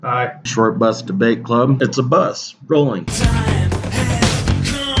Aye. Short Bus Debate Club. It's a bus rolling.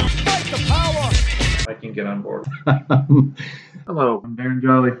 I can get on board. Hello, I'm Darren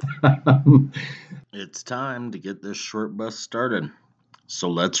Jolly. It's time to get this short bus started.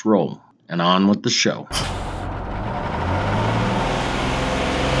 So let's roll and on with the show.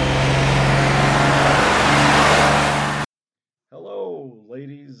 Hello,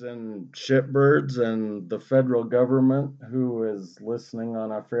 ladies and shitbirds and the federal government who is listening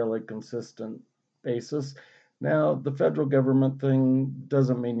on a fairly consistent basis. Now, the federal government thing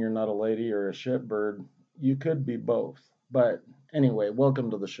doesn't mean you're not a lady or a shitbird. You could be both. But anyway,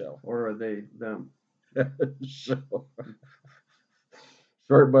 welcome to the show. Or are they them? Show.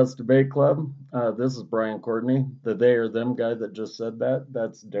 Short Bus Debate Club. This is Brian Courtney, the they or them guy that just said that.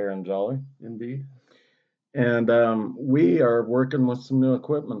 That's Darren Jolly. Indeed. And we are working with some new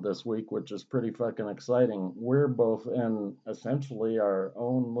equipment this week, which is pretty fucking exciting. We're both in essentially our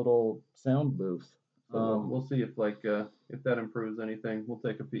own little sound booth. So we'll see if that improves anything. We'll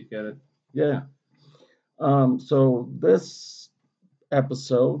take a peek at it. Yeah. So this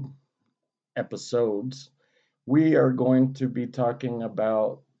episodes, we are going to be talking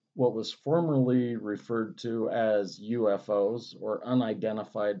about what was formerly referred to as UFOs, or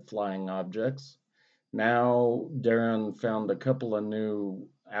unidentified flying objects. Now, Darren found a couple of new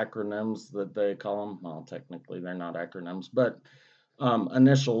acronyms that they call them. Well, technically, they're not acronyms, but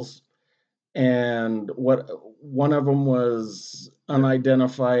initials. And one of them was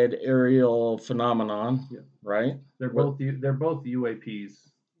unidentified aerial phenomenon, Yeah. right? They're both U.A.Ps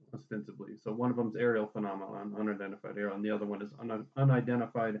ostensibly. So one of them's aerial phenomenon, unidentified aerial, and the other one is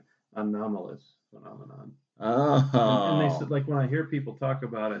unidentified anomalous phenomenon. Oh. And they said, like, when I hear people talk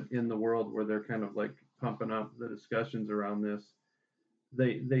about it in the world where they're kind of like pumping up the discussions around this,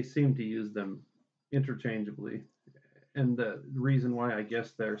 they seem to use them interchangeably. And the reason why I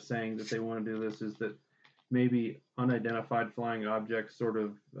guess they're saying that they want to do this is that maybe unidentified flying objects sort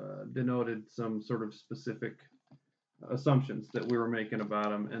of denoted some sort of specific assumptions that we were making about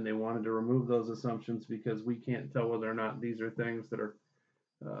them, and they wanted to remove those assumptions because we can't tell whether or not these are things that are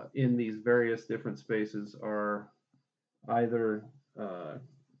in these various different spaces are either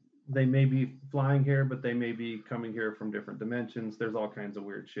they may be flying here, but they may be coming here from different dimensions. There's all kinds of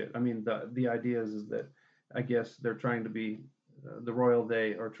weird shit. I mean, the idea is that I guess they're trying to be the royal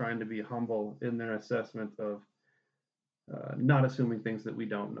they are trying to be humble in their assessment of not assuming things that we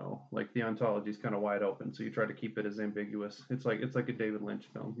don't know. Like the ontology is kind of wide open, so you try to keep it as ambiguous. It's like a David Lynch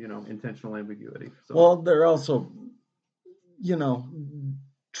film, intentional ambiguity. So, well, they're also,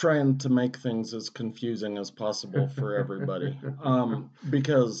 trying to make things as confusing as possible for everybody.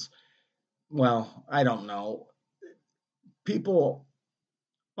 Because, well, I don't know. People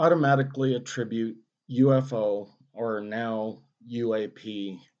automatically attribute UFO, or now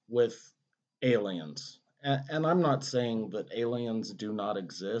U.A.P, with aliens. And I'm not saying that aliens do not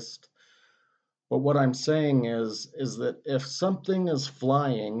exist, but what I'm saying is that if something is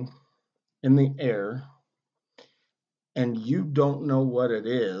flying in the air and you don't know what it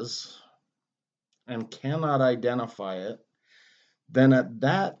is and cannot identify it, then at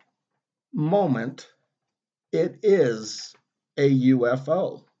that moment, it is a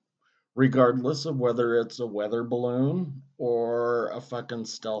UFO, regardless of whether it's a weather balloon or a fucking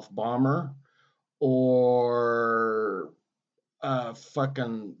stealth bomber or a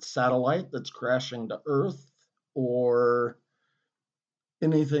fucking satellite that's crashing to Earth or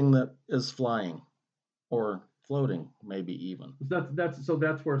anything that is flying or floating, maybe even.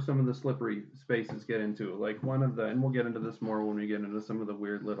 That's where some of the slippery spaces get into. Like and we'll get into this more when we get into some of the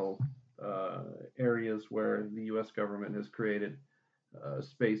weird little areas where the U.S. government has created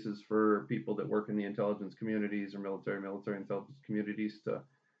spaces for people that work in the intelligence communities or military intelligence communities to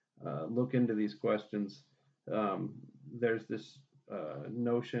look into these questions. There's this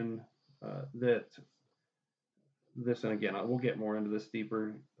notion that this, and again, we'll get more into this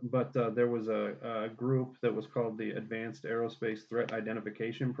deeper, but there was a group that was called the Advanced Aerospace Threat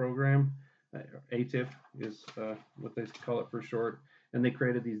Identification Program. ATIP is what they call it for short, and they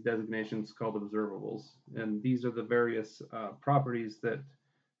created these designations called observables, and these are the various properties that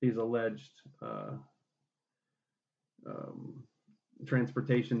these alleged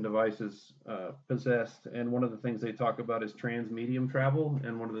transportation devices possessed. And one of the things they talk about is transmedium travel,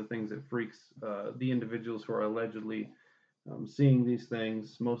 and one of the things that freaks the individuals who are allegedly seeing these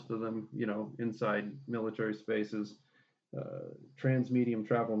things, most of them inside military spaces. Transmedium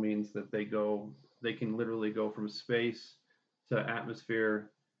travel means that they can literally go from space to atmosphere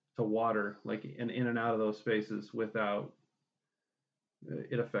to water, like in and out of those spaces without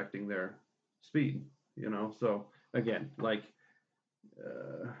it affecting their speed. So again, like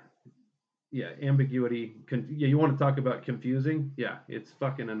uh, yeah, ambiguity. Yeah, you want to talk about confusing? Yeah, it's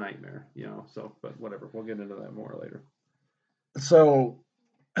fucking a nightmare, you know. So, but whatever, we'll get into that more later. So,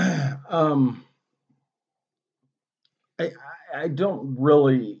 um, I I don't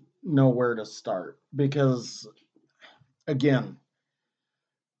really know where to start because again,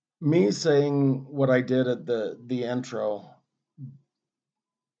 me saying what I did at the intro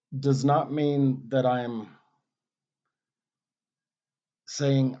does not mean that I'm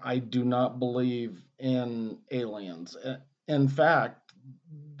saying I do not believe in aliens. In fact,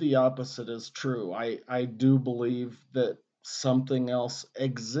 the opposite is true. I do believe that something else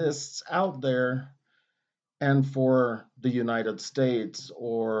exists out there, and for the United States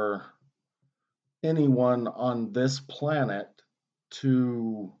or anyone on this planet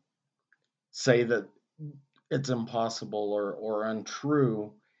to say that it's impossible or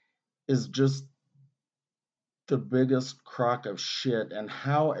untrue is just the biggest crock of shit. And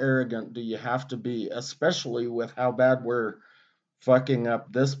how arrogant do you have to be, especially with how bad we're fucking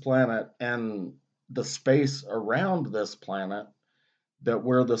up this planet and the space around this planet, that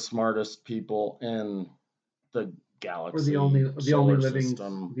we're the smartest people in the We're the galaxy, only solar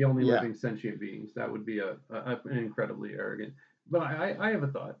system. the only Yeah. living sentient beings. That would be an incredibly arrogant. But I have a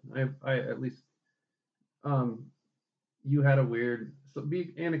thought. I at least um you had a weird, so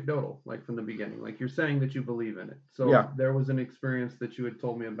be anecdotal, like from the beginning, like you're saying that you believe in it. So Yeah. there was an experience that you had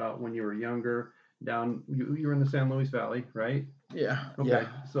told me about when you were younger, down you were in the San Luis Valley, right? Yeah. Okay,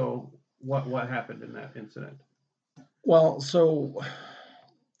 Yeah. so what happened in that incident? Well, so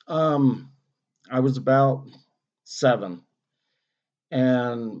um I was about 7,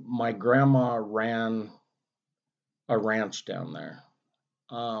 and my grandma ran a ranch down there.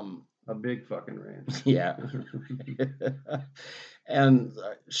 A big fucking ranch. Yeah. And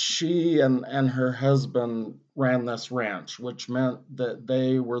she and her husband ran this ranch, which meant that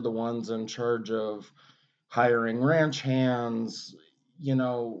they were the ones in charge of hiring ranch hands, you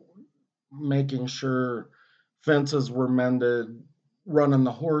know, making sure fences were mended, running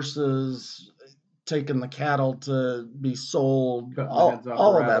the horses, taking the cattle to be sold, Cutting the heads off the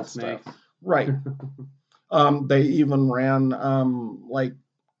all of that stuff. rattlesnakes. Right. They even ran like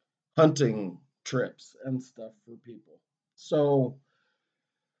hunting trips and stuff for people. So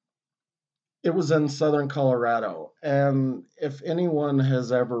it was in southern Colorado. And if anyone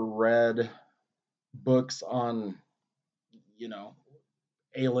has ever read books on, you know,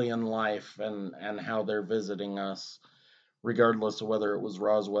 alien life and how they're visiting us, regardless of whether it was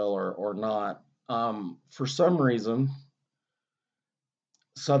Roswell or not, for some reason,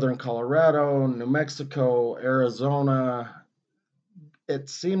 southern Colorado, New Mexico, Arizona, it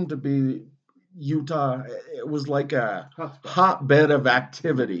seemed to be Utah. It was like a hotbed of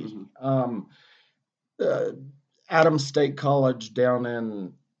activity. Mm-hmm. Uh, Adams State College down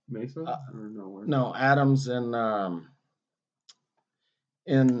in Mesa or nowhere? no, Adams in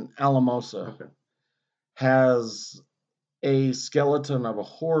Alamosa Okay. has a skeleton of a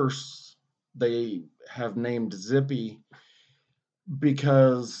horse they have named Zippy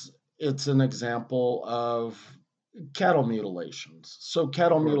because it's an example of cattle mutations. So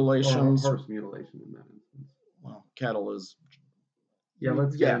cattle Or mutilations, horse mutilation in that instance. well, cattle is Yeah,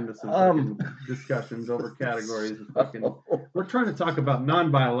 let's get into some fucking discussions over categories of fucking. We're trying to talk about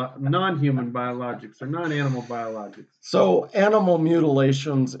non-human biologics or non-animal biologics. So animal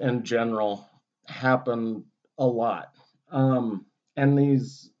mutilations in general happen a lot. And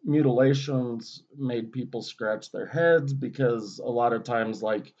these mutilations made people scratch their heads because a lot of times,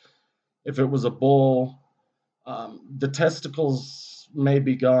 like if it was a bull, the testicles may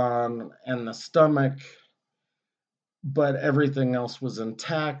be gone and the stomach, but everything else was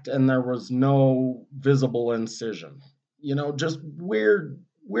intact and there was no visible incision. You know, just weird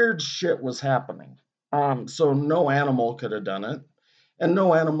shit was happening. So no animal could have done it, and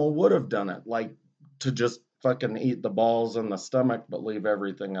no animal would have done it, like to just fucking eat the balls and the stomach, but leave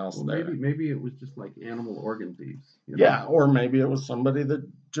everything else Well, there. maybe it was just like animal organ thieves. Yeah, or maybe it was somebody that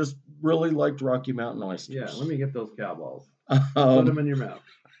just really liked Rocky Mountain oysters. Yeah, let me get those cow balls. Put them in your mouth.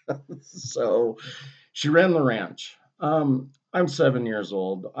 So she ran the ranch. I'm 7 years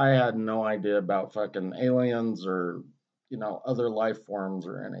old. I had no idea about fucking aliens or, you know, other life forms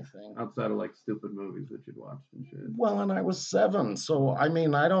or anything. Outside of like stupid movies that you'd watched and shit. Well, and I was 7, so I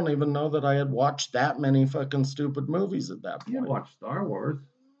mean, I don't even know that I had watched that many fucking stupid movies at that point. You watched Star Wars.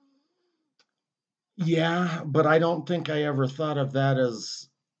 Yeah, but I don't think I ever thought of that as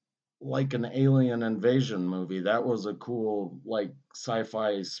like an alien invasion movie. That was a cool, like,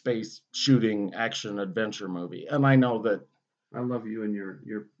 sci-fi space shooting action adventure movie. And I know that I love you and your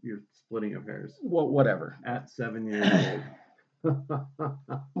splitting of hairs. well, whatever. At 7 years old.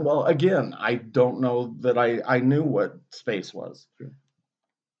 Well, again, I don't know that I knew what space was. Sure.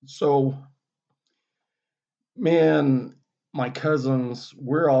 So me and my cousins,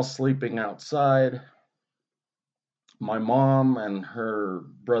 we're all sleeping outside. My mom and her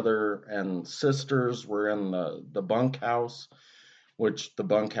brother and sisters were in the bunkhouse, which the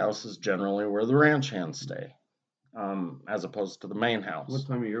bunkhouse is generally where the ranch hands stay, as opposed to the main house. What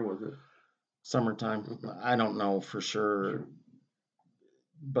time of year was it? Summertime. Okay. I don't know for sure, Sure.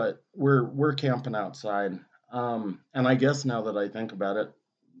 but we're camping outside. And I guess now that I think about it,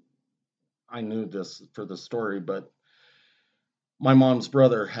 I knew this for the story, but my mom's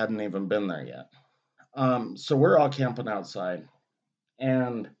brother hadn't even been there yet. So we're all camping outside,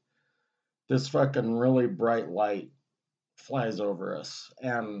 and this fucking really bright light flies over us,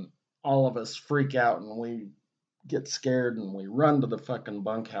 and all of us freak out and we get scared and we run to the fucking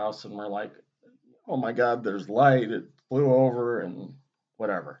bunkhouse and we're like, oh my God, there's light. It flew over and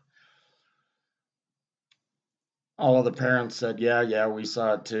whatever. All of the parents said, yeah, we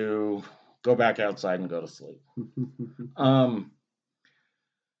saw it too. Go back outside and go to sleep.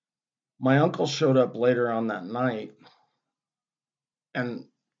 My uncle showed up later on that night, and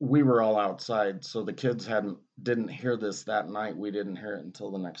we were all outside, so the kids didn't hear this that night. We didn't hear it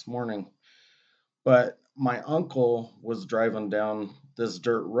until the next morning. But my uncle was driving down this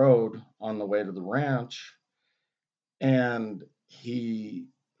dirt road on the way to the ranch, and he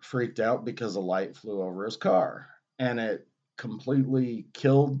freaked out because a light flew over his car, and it completely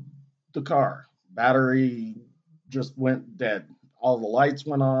killed the car. Battery just went dead. All the lights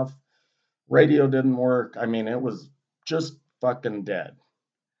went off. Radio didn't work. I mean, it was just fucking dead.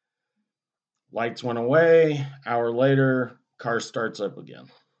 Lights went away. Hour later, car starts up again.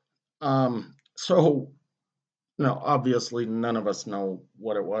 So, obviously, none of us know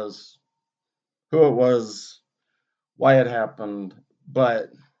what it was, who it was, why it happened. But,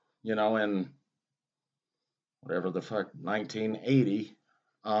 in whatever the fuck, 1980,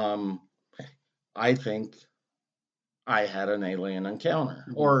 I think I had an alien encounter,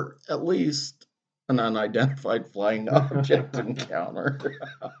 or at least an unidentified flying object encounter.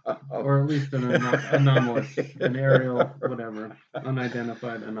 Or at least an anomalous, an aerial, whatever,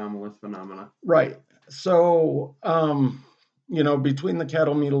 unidentified anomalous phenomena. Right. So, between the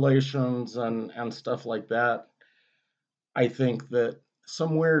cattle mutilations and stuff like that, I think that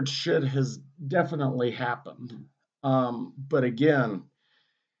some weird shit has definitely happened. But again,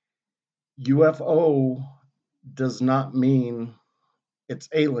 UFO does not mean it's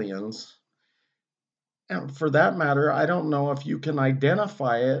aliens. And for that matter, I don't know if you can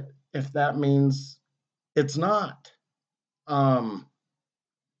identify it if that means it's not. Elaborate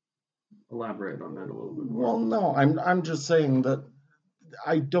on that a little bit more. Well, no, I'm just saying that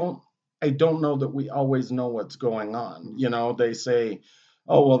I don't know that we always know what's going on. They say,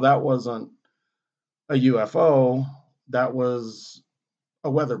 "Oh, well, that wasn't a UFO. That was a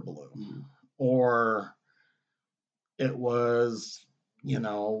weather balloon, or it was,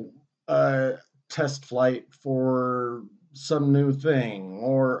 a test flight for some new thing,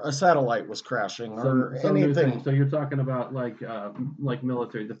 or a satellite was crashing, or Some new anything." thing. So you're talking about like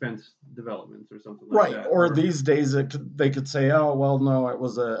military defense developments or something like Right. that. Or these days they could say, oh, well, no, it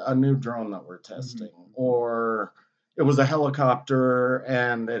was a new drone that we're testing. Or it was a helicopter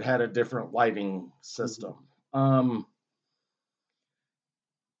and it had a different lighting system.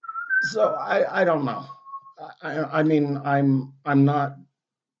 So I don't know. I mean, I'm not.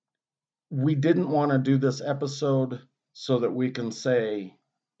 We didn't want to do this episode so that we can say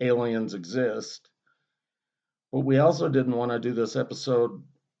aliens exist, but we also didn't want to do this episode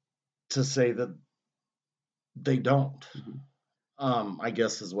to say that they don't. I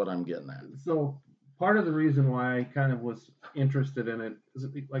guess is what I'm getting at. So part of the reason why I kind of was interested in it is,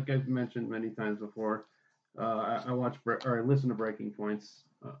 like I've mentioned many times before, I watch or I listen to Breaking Points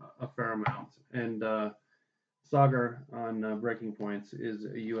a fair amount, and Sagar on Breaking Points is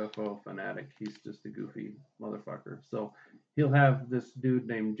a UFO fanatic. He's just a goofy motherfucker. So he'll have this dude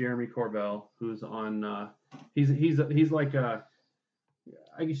named Jeremy Corbell who's on. He's like a,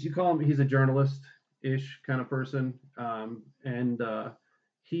 I guess you call him. He's a journalist-ish kind of person, and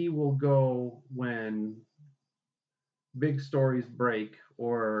he will go when big stories break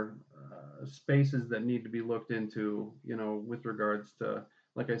or spaces that need to be looked into, with regards to,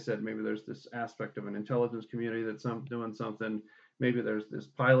 like I said, maybe there's this aspect of an intelligence community that's doing something. Maybe there's this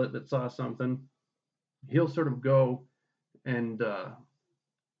pilot that saw something. He'll sort of go and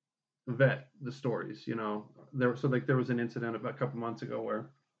vet the stories. There was an incident about a couple months ago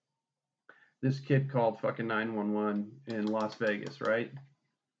where this kid called fucking 911 in Las Vegas, right?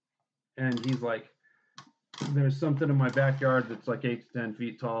 And he's like, there's something in my backyard that's like 8 to 10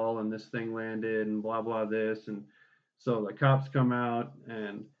 feet tall, and this thing landed, and blah blah this, and so the cops come out,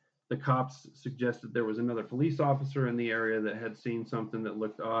 and the cops suggested there was another police officer in the area that had seen something that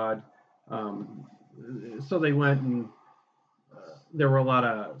looked odd. Um, so they went, and there were a lot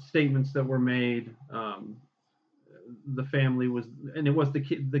of statements that were made. The family was, and it was the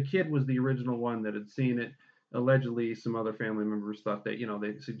kid. The kid was the original one that had seen it. Allegedly, some other family members thought that,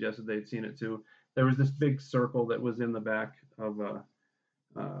 they suggested they'd seen it too. There was this big circle that was in the back of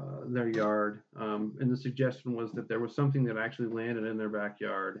their yard, and the suggestion was that there was something that actually landed in their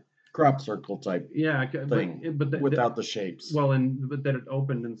backyard. Crop circle type Yeah, thing, without the shapes. Well, and but that it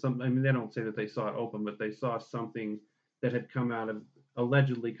opened, and some. I mean, they don't say that they saw it open, but they saw something that had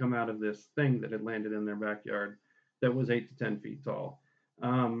allegedly come out of this thing that had landed in their backyard, that was 8 to 10 feet tall.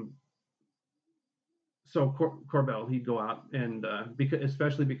 So Corbell, he'd go out, and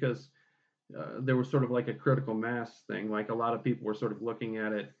especially because there was sort of like a critical mass thing. Like, a lot of people were sort of looking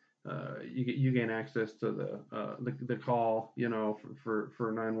at it. You gain access to the call,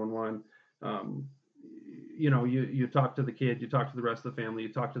 for 911. You talk to the kid, you talk to the rest of the family,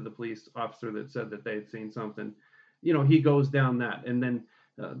 you talk to the police officer that said that they had seen something. He goes down that, and then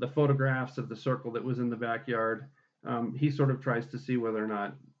the photographs of the circle that was in the backyard. He sort of tries to see whether or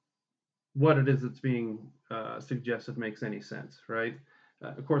not what it is that's being suggested makes any sense, right?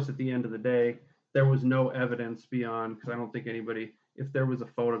 Of course, at the end of the day, there was no evidence beyond, because I don't think anybody, if there was a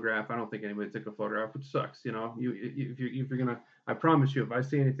photograph, I don't think anybody took a photograph, which sucks. If you're gonna, I promise you, if I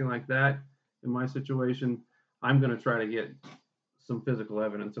see anything like that in my situation, I'm gonna try to get some physical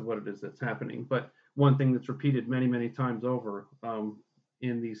evidence of what it is that's happening. But one thing that's repeated many, many times over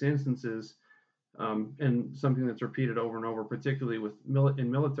in these instances, and something that's repeated over and over, particularly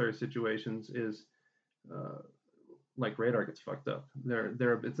in military situations, is like radar gets fucked up.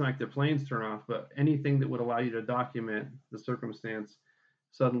 It's not like their planes turn off, but anything that would allow you to document the circumstance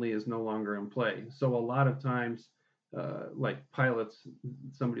suddenly is no longer in play. So a lot of times, like pilots,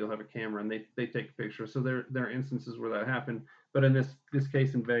 somebody will have a camera and they take a picture. So there are instances where that happened. But in this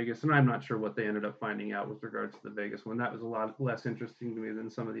case in Vegas, and I'm not sure what they ended up finding out with regards to the Vegas one, that was a lot less interesting to me than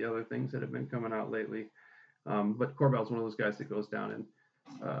some of the other things that have been coming out lately. But Corbell's one of those guys that goes down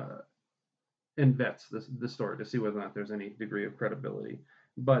and vets the story to see whether or not there's any degree of credibility.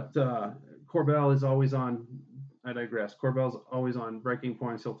 But Corbell is always on. I digress. Corbell's always on breaking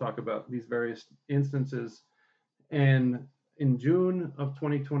points. He'll talk about these various instances. And in June of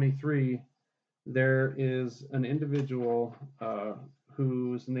 2023, there is an individual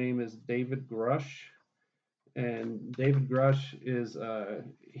whose name is David Grush. And David Grush is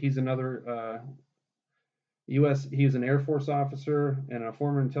he's another he's an Air Force officer and a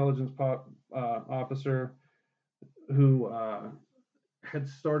former intelligence officer who had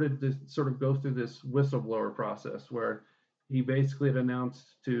started to sort of go through this whistleblower process where he basically had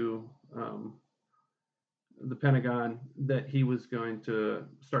announced to the Pentagon that he was going to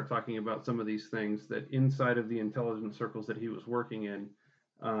start talking about some of these things that inside of the intelligence circles that he was working in.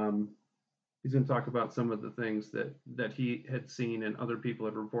 He's going to talk about some of the things that he had seen and other people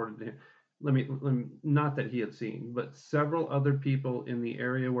had reported to him. Let me not that he had seen, but several other people in the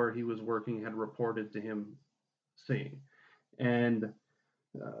area where he was working had reported to him seeing. And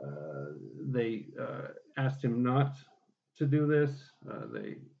they asked him not to do this.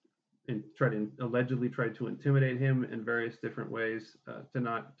 They allegedly tried to intimidate him in various different ways to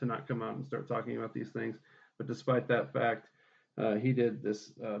not come out and start talking about these things. But despite that fact, he did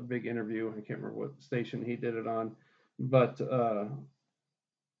this big interview. I can't remember what station he did it on, but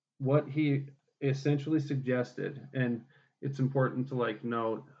what he essentially suggested, and it's important to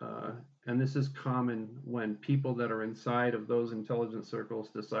note, and this is common when people that are inside of those intelligence circles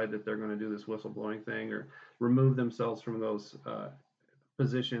decide that they're going to do this whistleblowing thing or remove themselves from those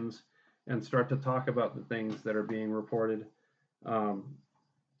positions and start to talk about the things that are being reported.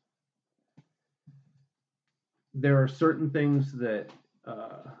 There are certain things that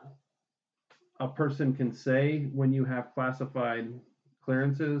a person can say when you have classified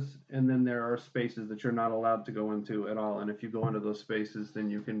clearances, and then there are spaces that you're not allowed to go into at all. And if you go into those spaces, then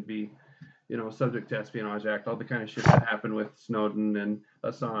you can be, subject to Espionage Act, all the kind of shit that happened with Snowden and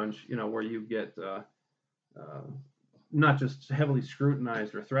Assange, where you get not just heavily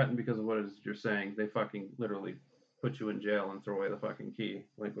scrutinized or threatened because of what it is you're saying. They fucking literally put you in jail and throw away the fucking key,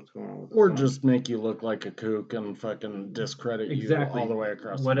 like what's going on with Or just make you look like a kook and fucking discredit you all the way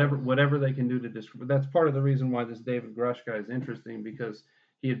across. Whatever they can do to discredit. That's part of the reason why this David Grush guy is interesting, because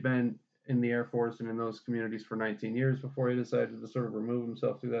he had been in the Air Force and in those communities for 19 years before he decided to sort of remove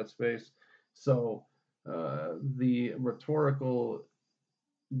himself through that space. So the rhetorical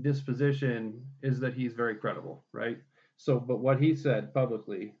disposition is that he's very credible, right? So, but what he said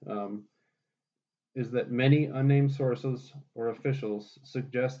publicly is that many unnamed sources or officials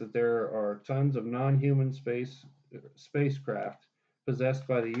suggest that there are tons of non-human spacecraft possessed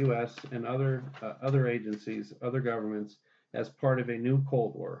by the U.S. and other agencies, other governments, as part of a new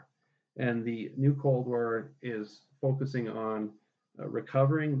Cold War, and the new Cold War is focusing on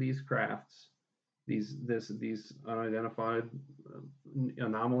recovering these crafts, these unidentified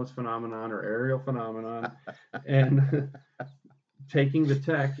anomalous phenomenon or aerial phenomenon, and taking the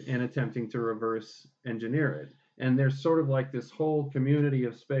tech and attempting to reverse engineer it. And there's sort of like this whole community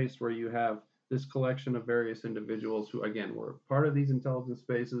of space where you have this collection of various individuals who, again, were part of these intelligence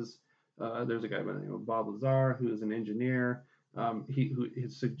spaces. There's a guy by the name of Bob Lazar, who is an engineer. Who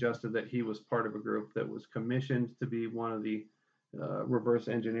has suggested that he was part of a group that was commissioned to be one of the reverse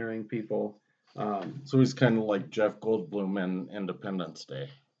engineering people. So he's kind of like Jeff Goldblum in Independence Day.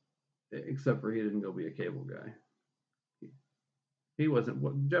 Except for he didn't go be a cable guy. He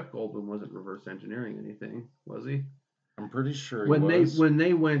wasn't. Jeff Goldblum wasn't reverse engineering anything, was he? I'm pretty sure when he was. When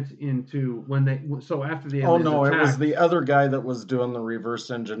they went into so after the aliens no, attacked, it was the other guy that was doing the reverse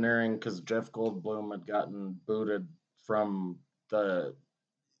engineering because Jeff Goldblum had gotten booted from the.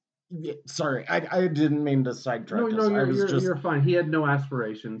 Sorry, I didn't mean to sidetrack us. No, you're fine. He had no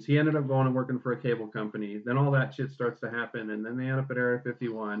aspirations. He ended up going and working for a cable company. Then all that shit starts to happen, and then they end up at Area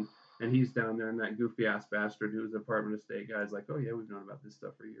 51, and he's down there, and that goofy ass bastard who's the Department of State guy's like, oh yeah, we've known about this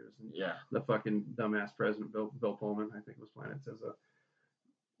stuff for years. And yeah, the fucking dumbass president Bill Pullman, I think was flying it, says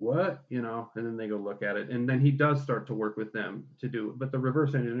what, and then they go look at it, and then he does start to work with them to do, but the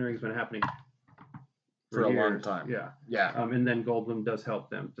reverse engineering has been happening for a long time. Yeah. And then Goldblum does help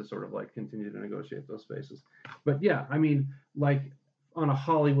them to sort of like continue to negotiate those spaces. But yeah, I mean, like on a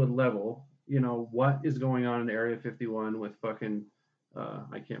Hollywood level, what is going on in Area 51 with fucking,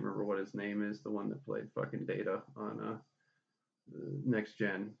 I can't remember what his name is, the one that played fucking Data on Next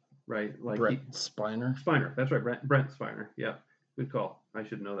Gen, right? Like Brent Spiner. Spiner, that's right, Brent Spiner. Yeah, good call. I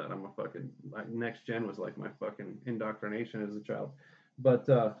should know that. I'm a fucking Next Gen was like my fucking indoctrination as a child. But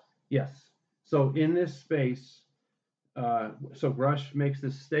yes. So in this space, so Rush makes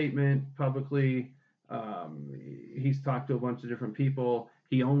this statement publicly. He's talked to a bunch of different people.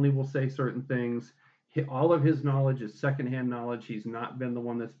 He only will say certain things. All of his knowledge is secondhand knowledge. He's not been the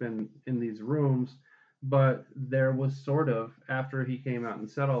one that's been in these rooms. But there was sort of, after he came out and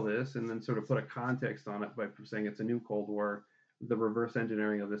said all this, and then sort of put a context on it by saying it's a new Cold War, the reverse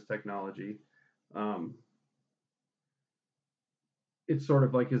engineering of this technology, it sort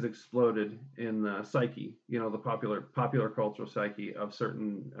of like has exploded in the psyche, the popular cultural psyche of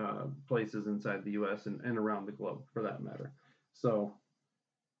certain places inside the U.S. and around the globe, for that matter. So,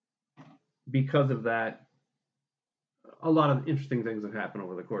 because of that, a lot of interesting things have happened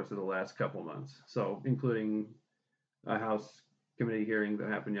over the course of the last couple months. So, including a House committee hearing that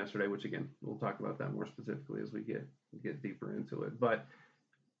happened yesterday, which again we'll talk about that more specifically as we get deeper into it. But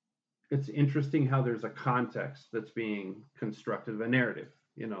it's interesting how there's a context that's being constructed, a narrative,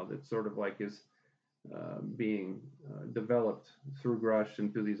 that sort of like is being developed through Grush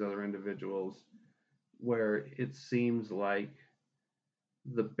and through these other individuals, where it seems like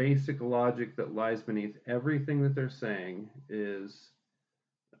the basic logic that lies beneath everything that they're saying is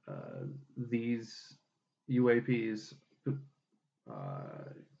these UAPs,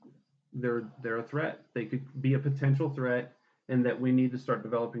 they're a threat. They could be a potential threat, and that we need to start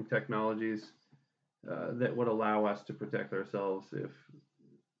developing technologies that would allow us to protect ourselves if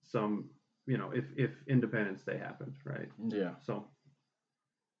if Independence Day happened, right? Yeah. So.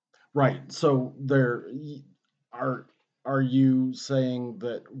 Right. So there are you saying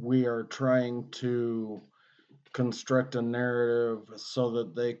that we are trying to construct a narrative so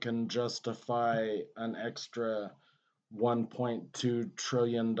that they can justify an extra $1.2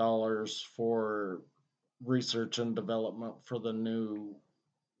 trillion for research and development for the new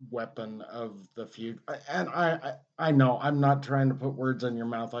weapon of the future? And I know I'm not trying to put words in your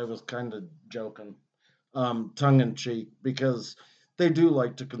mouth. I was kind of joking, tongue in cheek, because they do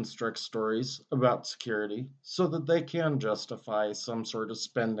like to construct stories about security so that they can justify some sort of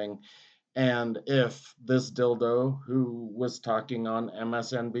spending. And if this dildo who was talking on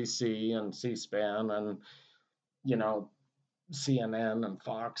MSNBC and C-SPAN and CNN and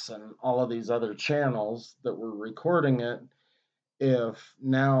Fox and all of these other channels that were recording it, if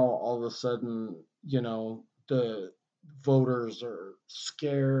now all of a sudden, the voters are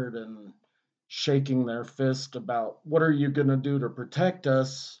scared and shaking their fist about what are you going to do to protect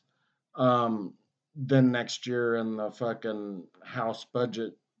us, then next year in the fucking House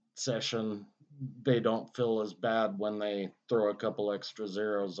budget session, they don't feel as bad when they throw a couple extra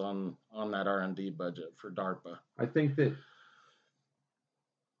zeros on that R&D budget for DARPA. I think that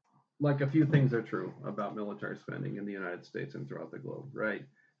like a few things are true about military spending in the United States and throughout the globe, right?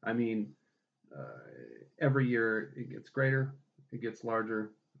 I mean, uh, every year it gets greater, it gets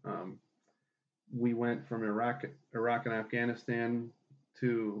larger. Um, we went from Iraq and Afghanistan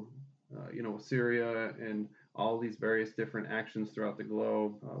to Syria and all these various different actions throughout the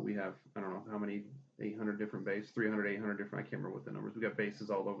globe. We have I don't know how many 800 different bases, 300, 800 different. I can't remember what the numbers. We got bases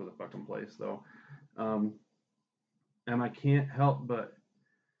all over the fucking place though, um, and I can't help but.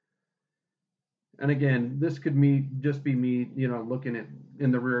 And again, this could just be me, looking at in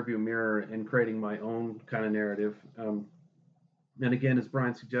the rearview mirror and creating my own kind of narrative. And again, as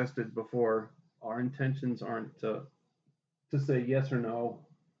Brian suggested before, our intentions aren't to say yes or no.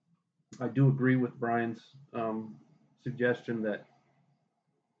 I do agree with Brian's suggestion that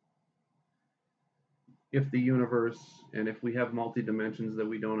if the universe and if we have multi dimensions that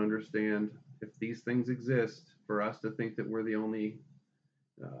we don't understand, if these things exist, for us to think that we're the only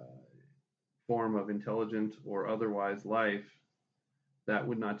uh, form of intelligent or otherwise life, that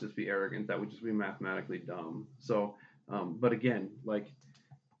would not just be arrogant, that would just be mathematically dumb. So, but again, like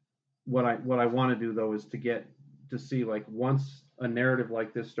what I want to do though is to get to see like once a narrative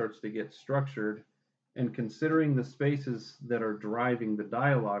like this starts to get structured and considering the spaces that are driving the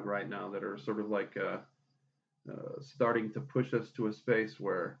dialogue right now that are sort of like starting to push us to a space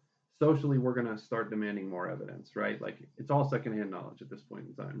where socially we're going to start demanding more evidence, right? Like it's all secondhand knowledge at this point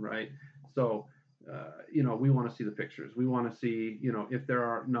in time, right? So we want to see the pictures. We want to see, if there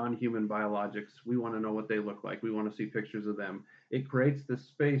are non-human biologics, we want to know what they look like. We want to see pictures of them. It creates this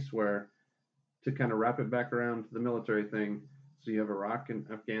space where, to kind of wrap it back around to the military thing, so you have Iraq and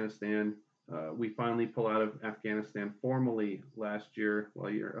Afghanistan. We finally pull out of Afghanistan formally last year.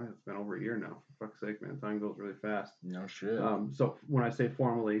 Well, it's been over a year now. For fuck's sake, man, time goes really fast. No shit. So when I say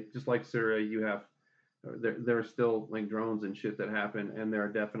formally, just like Syria, you have there are still like drones and shit that happen, and there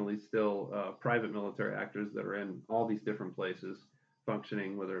are definitely still private military actors that are in all these different places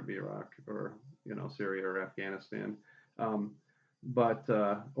functioning, whether it be Iraq or Syria or Afghanistan, but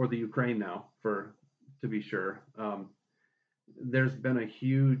or the Ukraine now, to be sure. There's been a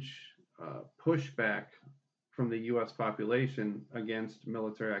huge pushback from the U.S. population against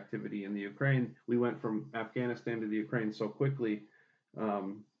military activity in the Ukraine. We went from Afghanistan to the Ukraine so quickly.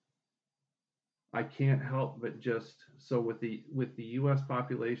 I can't help but just so with the U.S.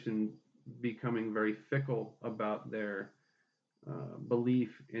 population becoming very fickle about their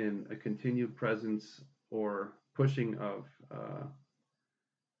belief in a continued presence or pushing of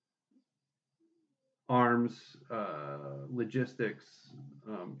arms, logistics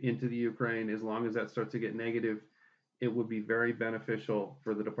into the Ukraine, as long as that starts to get negative, it would be very beneficial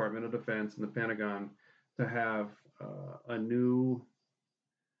for the Department of Defense and the Pentagon to have a new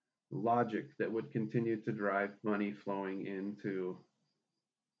logic that would continue to drive money flowing into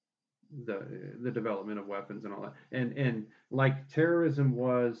the development of weapons and all that. And like terrorism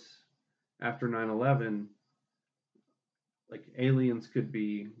was after 9/11, like aliens could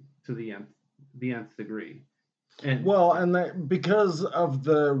be to the nth degree. And well, and that because of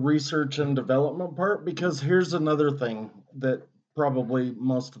the research and development part, because here's another thing that probably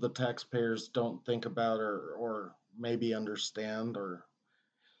most of the taxpayers don't think about or maybe understand or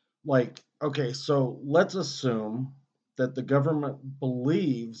like, okay, so let's assume that the government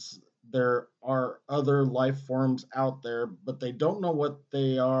believes there are other life forms out there, but they don't know what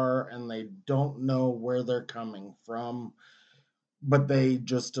they are and they don't know where they're coming from, but they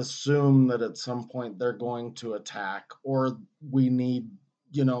just assume that at some point they're going to attack or we need,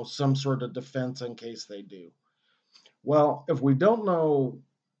 some sort of defense in case they do. Well, if we don't know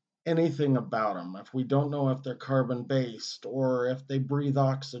anything about them, if we don't know if they're carbon based or if they breathe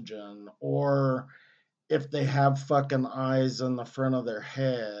oxygen or if they have fucking eyes in the front of their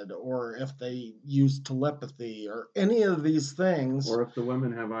head or if they use telepathy or any of these things, or if the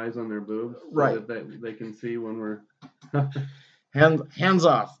women have eyes on their boobs, so right, that they can see when we're hands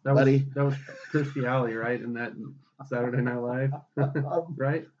off, buddy. That was Kirstie Alley, right? In that Saturday Night Live,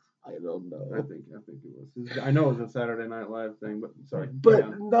 right? I don't know. I think it was. I know it was a Saturday Night Live thing, but sorry.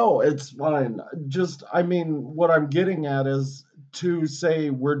 But no, it's fine. Just, I mean, what I'm getting at is to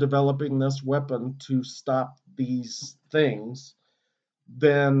say we're developing this weapon to stop these things,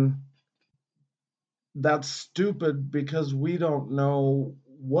 then that's stupid because we don't know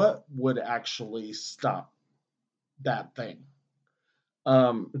what would actually stop that thing.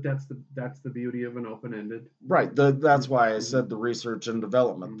 But that's the beauty of an open-ended. Right. That's why I said the research and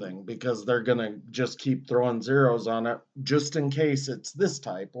development thing, because they're gonna just keep throwing zeros on it just in case it's this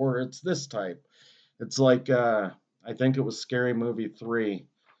type or it's this type. It's like I think it was Scary Movie 3.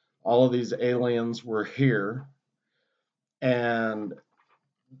 All of these aliens were here, and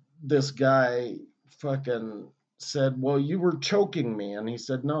this guy fucking said, "Well, you were choking me," and he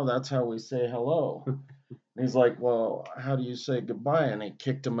said, "No, that's how we say hello." And he's like, "Well, how do you say goodbye?" And he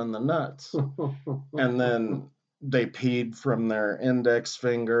kicked him in the nuts. And then they peed from their index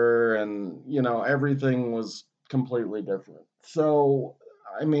finger, and everything was completely different. So,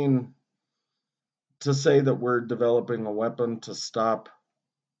 I mean, to say that we're developing a weapon to stop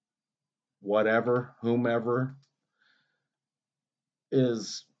whatever, whomever,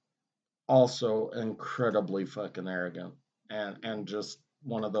 is also incredibly fucking arrogant, and just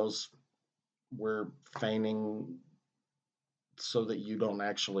one of those, we're feigning so that you don't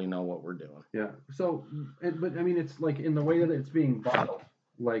actually know what we're doing. Yeah. So, but I mean, it's like in the way that it's being bottled,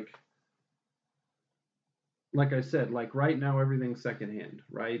 like I said, like right now everything's secondhand,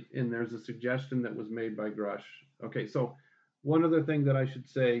 right? And there's a suggestion that was made by Grush. Okay, so one other thing that I should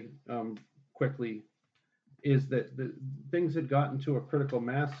say quickly is that the things had gotten to a critical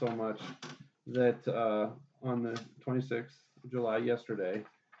mass so much that on the 26th of July, yesterday,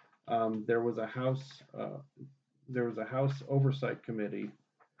 there was a House Oversight Committee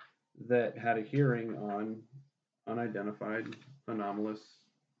that had a hearing on unidentified anomalous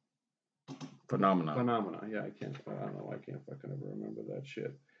Phenomena. Yeah, I don't know. I can't fucking ever remember that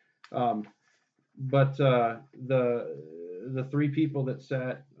shit. But the three people that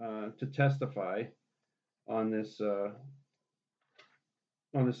sat to testify on this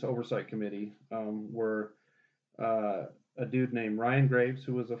oversight committee were a dude named Ryan Graves,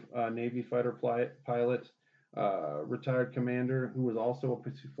 who was a Navy fighter pilot, retired commander, who was also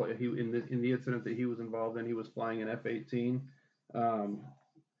in the incident that he was involved in. He was flying an F-18.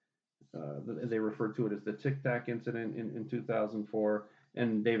 They referred to it as the Tic Tac incident in 2004,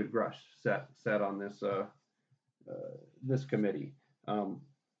 and David Grush sat on this committee,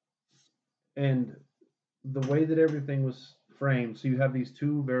 and the way that everything was framed. So you have these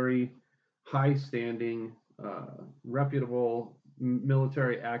two very high-standing, reputable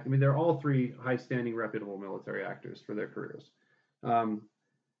military actors. I mean, they're all three high-standing, reputable military actors for their careers.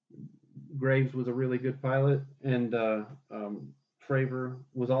 Graves was a really good pilot, and Fravor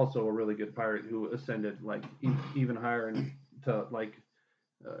was also a really good pilot who ascended like even higher into like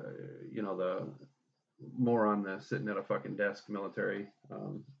the more on the sitting at a fucking desk military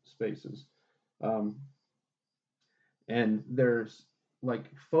spaces. And there's like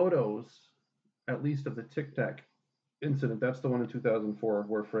photos, at least of the Tic Tac incident. That's the one in 2004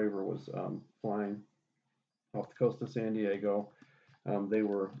 where Fravor was flying off the coast of San Diego. They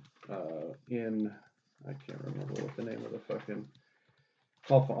were in, I can't remember what the name of the fucking,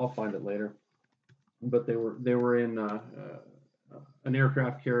 I'll find it later. But they were in an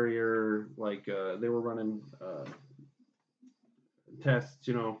aircraft carrier, like they were running tests,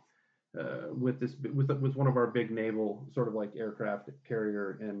 with one of our big naval sort of like aircraft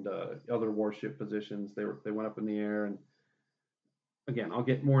carrier and other warship positions. They went up in the air, and again, I'll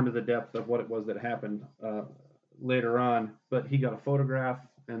get more into the depth of what it was that happened later on. But he got a photograph,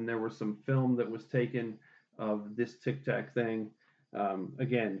 and there was some film that was taken of this Tic Tac thing.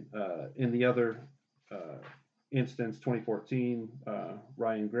 Again, in the other instance, 2014,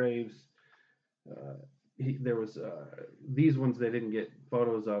 Ryan Graves. There was these ones they didn't get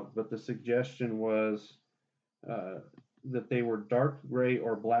photos of, but the suggestion was that they were dark gray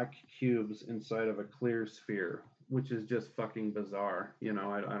or black cubes inside of a clear sphere, which is just fucking bizarre. I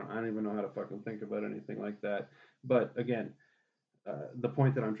don't even know how to fucking think about anything like that. But again, the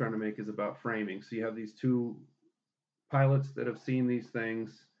point that I'm trying to make is about framing. So you have these two pilots that have seen these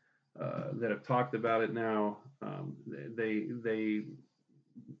things, that have talked about it now. They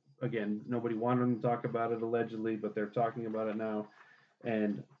again, nobody wanted them to talk about it allegedly, but they're talking about it now.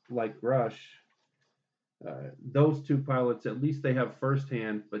 And like Grush, those two pilots, at least they have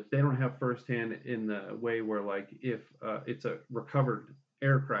firsthand, but they don't have firsthand in the way where, like, if it's a recovered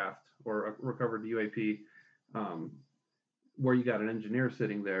aircraft or a recovered U.A.P, where you got an engineer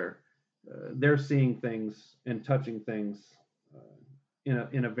sitting there, they're seeing things and touching things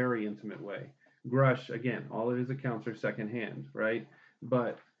in a very intimate way. Grush, again, all of his accounts are secondhand, right?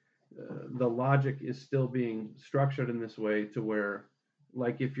 But the logic is still being structured in this way to where,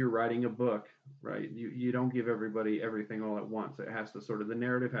 like, if you're writing a book, right, you don't give everybody everything all at once. It has to the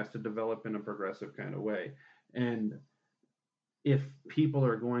narrative has to develop in a progressive kind of way. And if people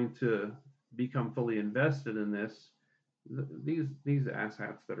are going to become fully invested in this, these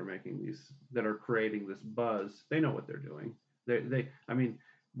asshats that are making these, that are creating this buzz, they know what they're doing. I mean,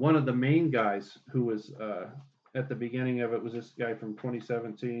 one of the main guys who was at the beginning of it was this guy from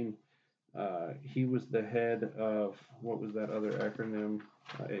 2017, He was the head of what was that other acronym?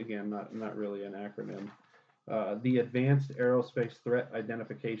 Again, not really an acronym. The Advanced Aerospace Threat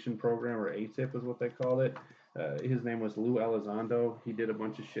Identification Program, or ATIP is what they called it. His name was Lou Elizondo. He did a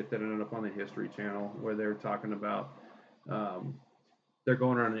bunch of shit that ended up on the History Channel where they're talking about, um, they're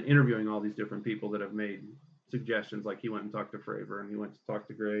going around and interviewing all these different people that have made suggestions. Like he went and talked to Fravor and he went to talk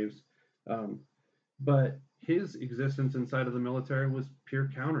to Graves. Um, but his existence inside of the military was pure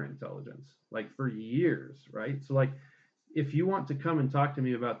counterintelligence, like for years, right? So, like, if you want to come and talk to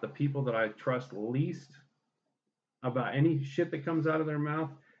me about the people that I trust least about any shit that comes out of their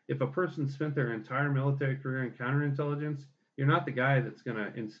mouth, if a person spent their entire military career in counterintelligence, you're not the guy that's going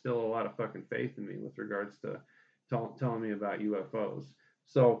to instill a lot of fucking faith in me with regards to telling me about UFOs.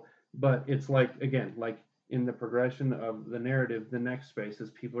 So, but it's like, again, like in the progression of the narrative, the next space is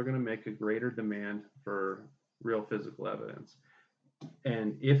people are going to make a greater demand for real physical evidence.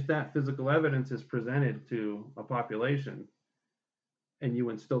 And if that physical evidence is presented to a population and you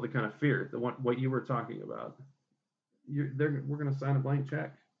instill the kind of fear, what you were talking about, we're going to sign a blank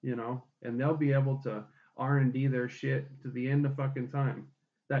check, and they'll be able to R&D their shit to the end of fucking time.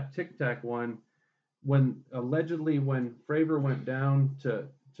 That Tic Tac one, when Fravor went down to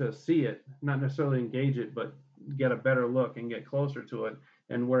see it, not necessarily engage it, but get a better look and get closer to it,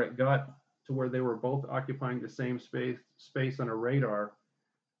 and where it got to where they were both occupying the same space on a radar,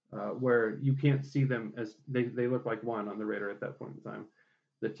 where you can't see them as they look like one on the radar at that point in time.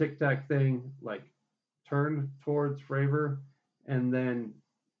 The Tic Tac thing, like, turned towards Fravor, and then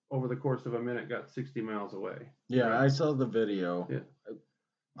over the course of a minute got 60 miles away. Yeah, right? I saw the video. Yeah.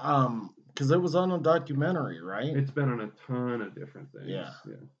 Because it was on a documentary, right? It's been on a ton of different things. Yeah.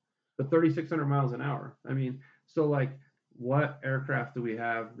 But 3,600 miles an hour. I mean, so like, what aircraft do we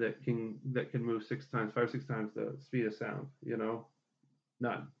have that can move 5 or 6 times the speed of sound?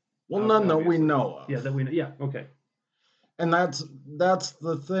 None. Well, none that we know of. Yeah, that we know. Yeah, okay. And that's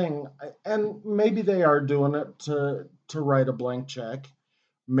the thing. And maybe they are doing it to write a blank check.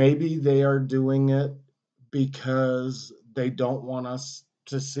 Maybe they are doing it because they don't want us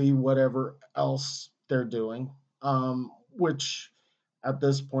to see whatever else they're doing, which at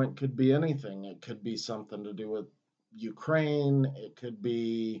this point could be anything. It could be something to do with Ukraine. It could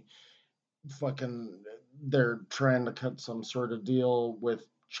be they're trying to cut some sort of deal with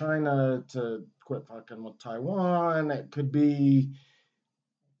China to quit fucking with Taiwan. It could be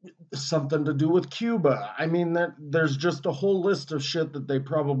something to do with Cuba. I mean, there's just a whole list of shit that they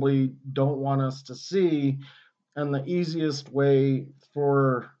probably don't want us to see. And the easiest way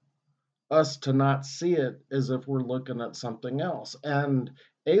for us to not see it is if we're looking at something else. And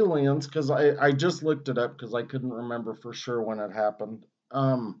aliens, because I just looked it up because I couldn't remember for sure when it happened.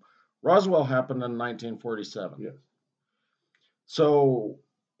 Roswell happened in 1947. Yes. So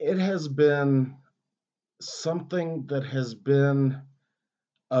it has been something that has been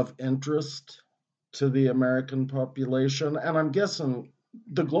of interest to the American population, and I'm guessing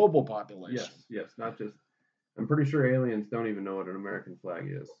the global population. Yes, not just. I'm pretty sure aliens don't even know what an American flag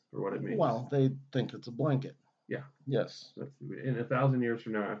is or what it means. Well, they think it's a blanket. Yeah. Yes. In 1,000 years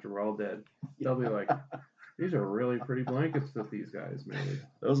from now, after we're all dead, they'll be like, these are really pretty blankets that these guys made.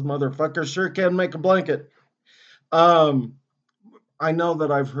 Those motherfuckers sure can make a blanket. I know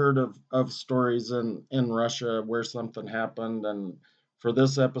that I've heard of stories in Russia where something happened, and for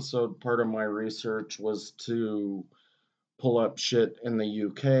this episode, part of my research was to pull up shit in the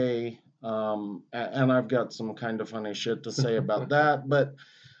UK, and I've got some kind of funny shit to say about that, but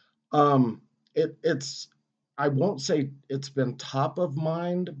it's I won't say it's been top of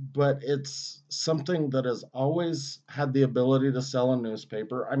mind, but it's something that has always had the ability to sell a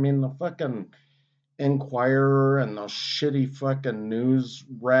newspaper. I mean, the fucking Inquirer and those shitty fucking news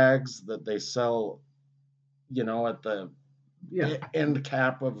rags that they sell, at the end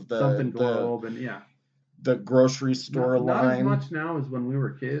cap of the Something Globe and the grocery store line. Not as much now as when we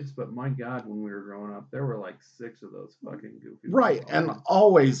were kids, but my God, when we were growing up, there were like 6 of those fucking goofy. Right, and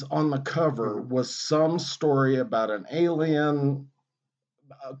always on the cover was some story about an alien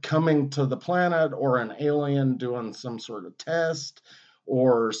coming to the planet, or an alien doing some sort of test,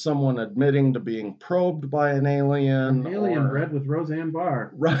 or someone admitting to being probed by an alien. An alien bred with Roseanne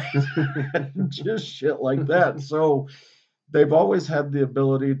Barr. Right. Just shit like that. So they've always had the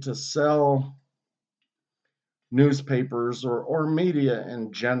ability to sell newspapers or media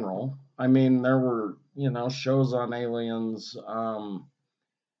in general. I mean, there were, shows on aliens.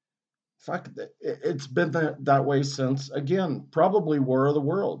 It's been that way since, again, probably War of the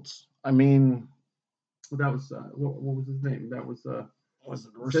Worlds. I mean, that was what was his name? That was it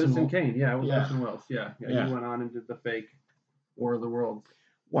Citizen Kane? Yeah, it was Yeah. Orson Welles. Yeah. He went on and did the fake War of the Worlds.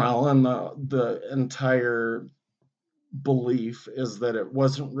 Well, and the entire belief is that it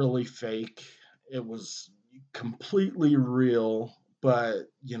wasn't really fake. It was completely real, but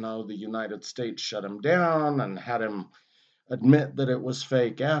the United States shut him down and had him admit that it was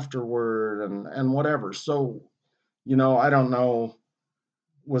fake afterward and whatever. So, I don't know,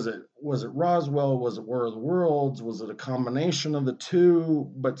 was it Roswell, was it War of the Worlds, was it a combination of the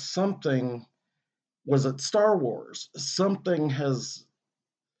two, but something was it Star Wars? Something has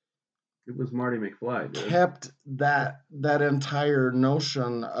It was Marty McFly, dude. kept that entire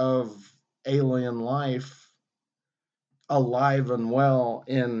notion of alien life alive and well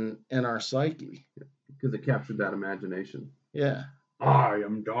in our psyche. Because it captured that imagination. Yeah. I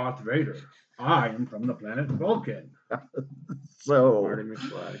am Darth Vader. I am from the planet Vulcan. So Marty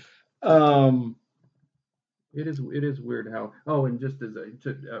McFly. um It is weird how. Oh, and just as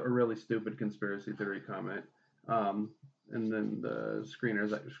a really stupid conspiracy theory comment, and then the Screen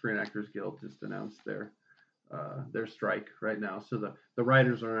Actors Guild just announced their strike right now. So the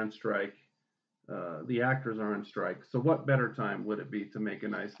writers are on strike, the actors are on strike. So what better time would it be to make a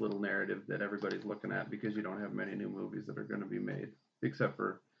nice little narrative that everybody's looking at, because you don't have many new movies that are going to be made, except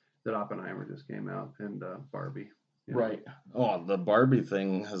for that Oppenheimer just came out and Barbie. Right. Oh, the Barbie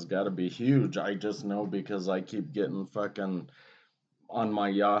thing has got to be huge. I just know because I keep getting fucking on my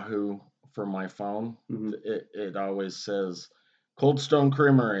Yahoo for my phone. Mhm. It always says Cold Stone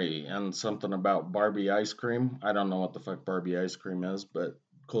Creamery and something about Barbie ice cream. I don't know what the fuck Barbie ice cream is, but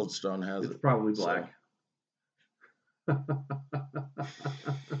Cold Stone has It's it. probably So- black.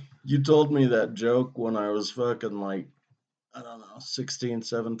 You told me that joke when I was fucking like, I don't know, 16,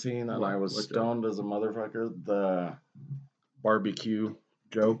 17, and I was What joke? stoned as a motherfucker. The barbecue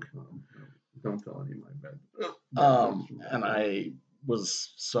joke. Don't tell any of my bad. And I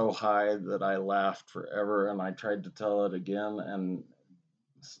was so high that I laughed forever, and I tried to tell it again, and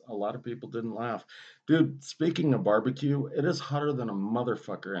a lot of people didn't laugh. Dude, speaking of barbecue, it is hotter than a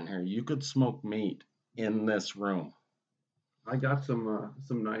motherfucker in here. You could smoke meat in this room. I got some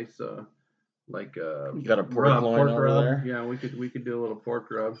nice like You got a pork loin over rub. there? Yeah, we could do a little pork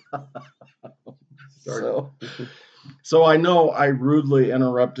rub. So I know I rudely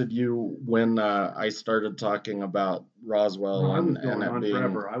interrupted you when I started talking about Roswell I was and going it on being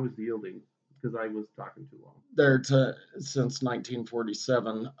forever. I was yielding because I was talking too long. there since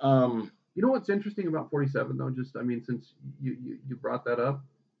 1947. You know what's interesting about 47 though? Just I mean, since you brought that up,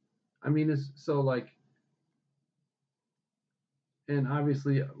 I mean, is so like, and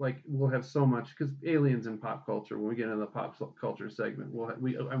obviously like we'll have so much because aliens in pop culture. When we get into the pop culture segment, I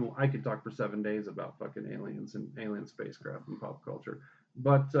mean, I could talk for 7 days about fucking aliens and alien spacecraft and pop culture,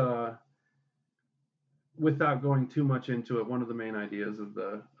 but without going too much into it, one of the main ideas of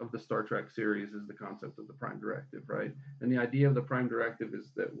the Star Trek series is the concept of the Prime Directive, right? And the idea of the Prime Directive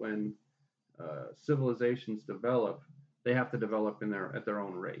is that when civilizations develop, they have to develop at their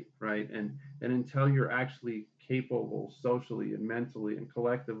own rate, right? And until you're actually capable socially and mentally and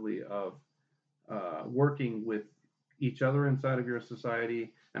collectively of working with each other inside of your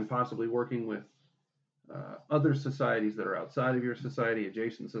society and possibly working with other societies that are outside of your society,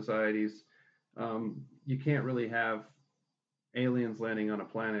 adjacent societies, you can't really have aliens landing on a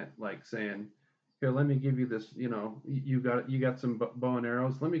planet like saying, "Here, let me give you this. You got some bow and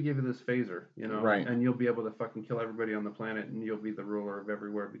arrows. Let me give you this phaser. Right. And you'll be able to fucking kill everybody on the planet, and you'll be the ruler of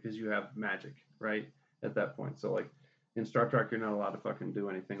everywhere because you have magic, right? At that point, so like in Star Trek, you're not allowed to fucking do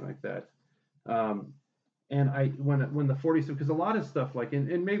anything like that. And when the 40s, because a lot of stuff like,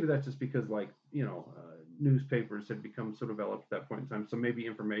 and maybe that's just because like newspapers had become so developed at that point in time, so maybe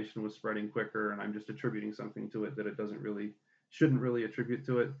information was spreading quicker, and I'm just attributing something to it that it shouldn't really attribute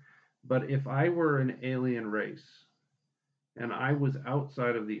to it. But if I were an alien race and I was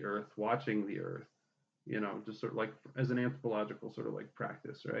outside of the Earth watching the Earth, just sort of like as an anthropological sort of like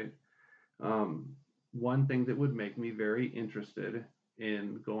practice, right? One thing that would make me very interested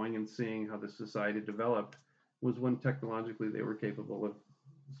in going and seeing how the society developed was when technologically they were capable of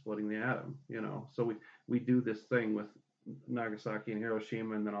splitting the atom. So we do this thing with Nagasaki and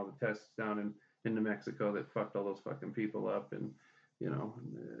Hiroshima, and then all the tests down in New Mexico that fucked all those fucking people up, and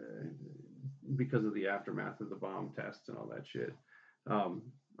because of the aftermath of the bomb tests and all that shit.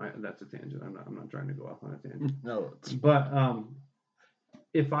 That's a tangent. I'm not trying to go off on a tangent. No, but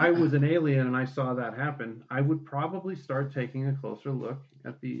if I was an alien and I saw that happen, I would probably start taking a closer look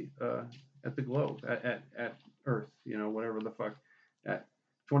at the globe, at Earth, whatever the fuck, at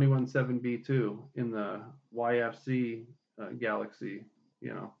 217b2 in the YFC galaxy,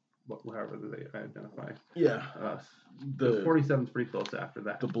 however they identify. Yeah. The 47 is pretty close after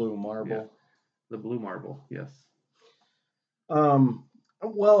that. The blue marble. Yeah. The blue marble, yes.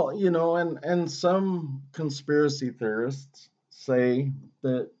 Well, and some conspiracy theorists say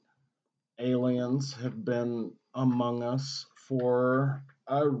that aliens have been among us for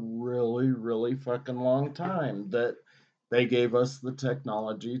a really, really fucking long time, that they gave us the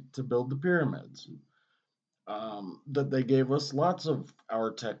technology to build the pyramids, that they gave us lots of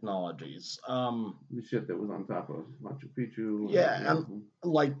our technologies. The shit that was on top of Machu Picchu. Yeah, and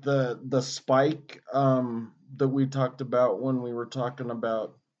like the spike that we talked about when we were talking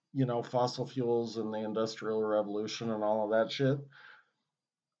about, fossil fuels and the Industrial Revolution and all of that shit.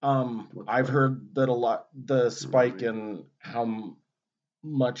 I've heard that the spike in how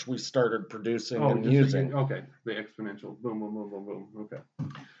much we started producing and using. Okay, the exponential boom, boom, boom, boom, boom. Okay.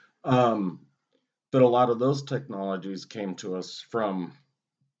 That a lot of those technologies came to us from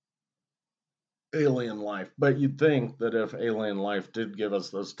alien life. But you'd think that if alien life did give us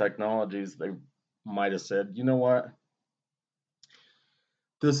those technologies, they might have said, you know what?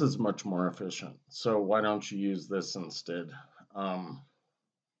 This is much more efficient. So why don't you use this instead?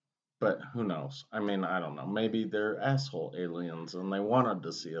 But who knows? I mean, I don't know. Maybe they're asshole aliens and they wanted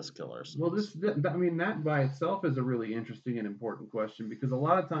to see us kill ourselves. Well, that by itself is a really interesting and important question, because a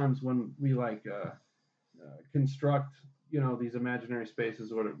lot of times when we construct, these imaginary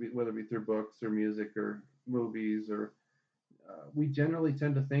spaces, whether it be through books or music or movies, or we generally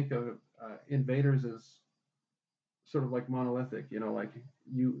tend to think of invaders as sort of like monolithic. Like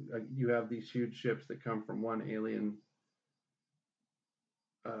you have these huge ships that come from one alien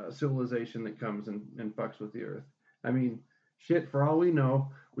civilization that comes and fucks with the earth. I mean, shit, for all we know,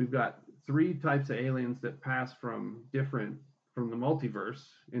 we've got three types of aliens that pass from the multiverse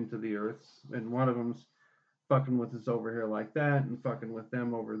into the earth, and one of them's fucking with us over here like that, and fucking with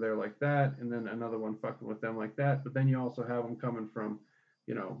them over there like that, and then another one fucking with them like that. But then you also have them coming from,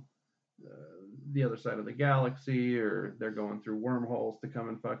 you know, the other side of the galaxy, or they're going through wormholes to come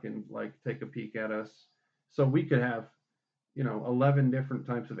and fucking like take a peek at us. So we could have 11 different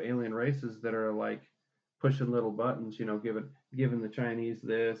types of alien races that are like pushing little buttons, giving the Chinese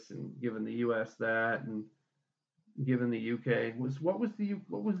this and giving the US that, and giving the UK what was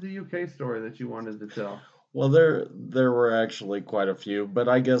the UK story that you wanted to tell? Well, there were actually quite a few, but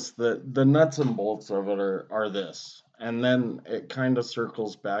I guess the nuts and bolts of it are this. And then it kind of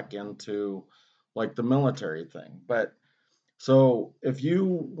circles back into like the military thing. But so if you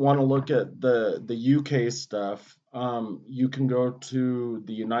want to look at the UK stuff, you can go to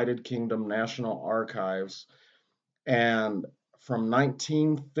the United Kingdom National Archives, and from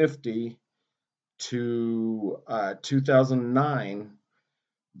 1950 to 2009,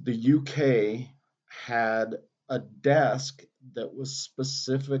 the UK had a desk that was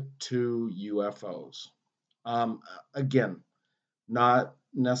specific to UFOs. Again, not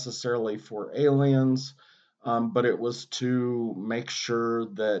necessarily for aliens, but it was to make sure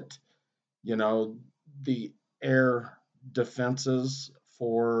that, the air defenses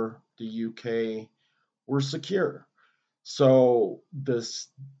for the UK were secure. So this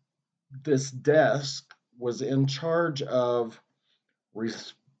desk was in charge of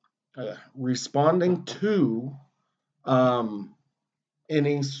res- responding to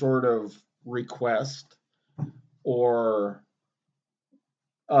any sort of request or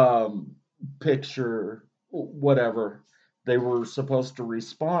um, picture, whatever. They were supposed to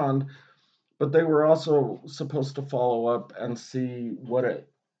respond, but they were also supposed to follow up and see what it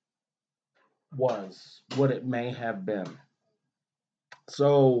was, what it may have been.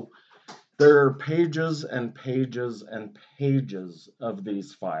 So there are pages and pages and pages of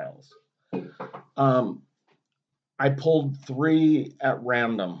these files. Um, I pulled three at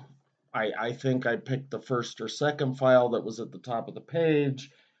random. I think I picked the first or second file that was at the top of the page.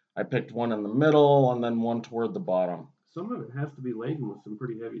 I picked one in the middle and then one toward the bottom. Some of it has to be laden with some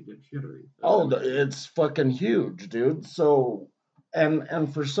pretty heavy shittery. Oh, it's fucking huge, dude. So,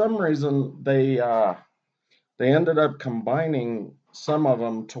 and for some reason they ended up combining some of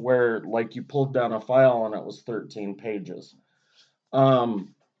them to where like you pulled down a file and it was 13 pages.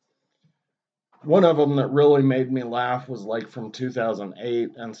 One of them that really made me laugh was like from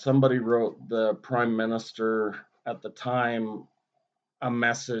 2008, and somebody wrote the prime minister at the time a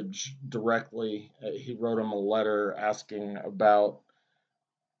message directly. He wrote him a letter asking about,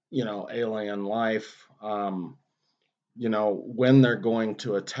 alien life, when they're going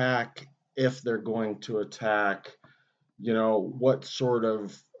to attack, if they're going to attack, what sort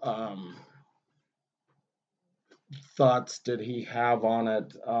of thoughts did he have on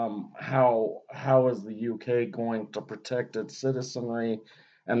it? How is the UK going to protect its citizenry,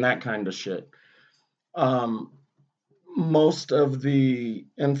 and that kind of shit. Um, Most of the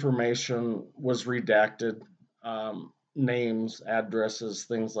information was redacted. names, addresses,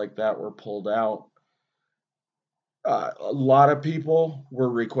 things like that were pulled out. A lot of people were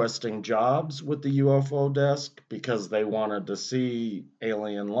requesting jobs with the UFO desk because they wanted to see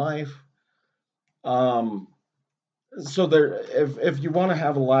alien life. Um, so there, if you want to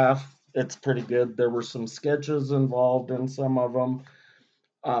have a laugh, it's pretty good. There were some sketches involved in some of them.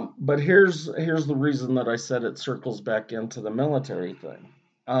 But here's the reason that I said it circles back into the military thing,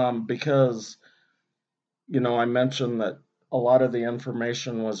 because I mentioned that a lot of the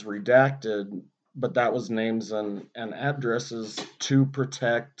information was redacted, but that was names and addresses to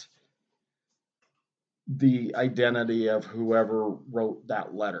protect the identity of whoever wrote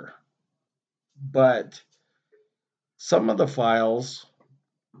that letter. But some of the files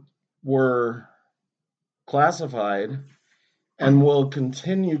were classified and will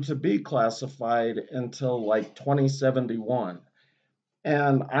continue to be classified until like 2071.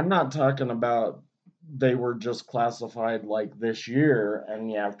 And I'm not talking about they were just classified like this year and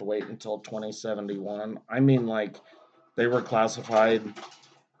you have to wait until 2071. I mean, like they were classified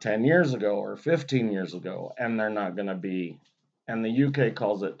 10 years ago or 15 years ago, and they're not going to be. And the UK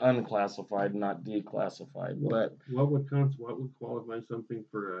calls it unclassified, not declassified. But what would qualify something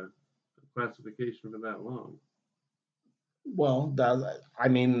for a classification for that long? well, I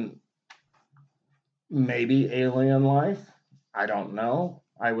mean, maybe alien life. I don't know.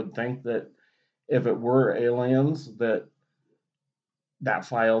 I would think that if it were aliens, that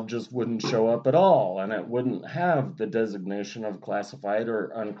file just wouldn't show up at all, and it wouldn't have the designation of classified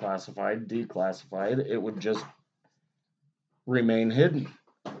or unclassified, declassified. It would just remain hidden.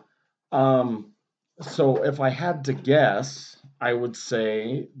 So if I had to guess, I would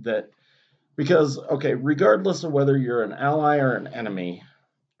say that because, okay, regardless of whether you're an ally or an enemy,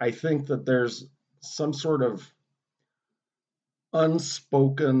 I think that there's some sort of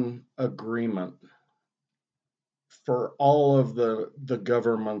unspoken agreement for all of the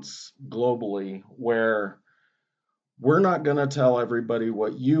governments globally where we're not going to tell everybody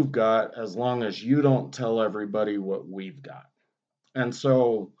what you've got as long as you don't tell everybody what we've got. And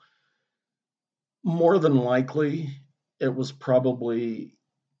so more than likely, it was probably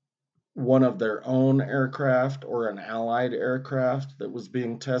one of their own aircraft or an allied aircraft that was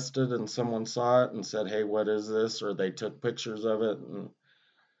being tested, and someone saw it and said, "Hey, what is this?" Or they took pictures of it.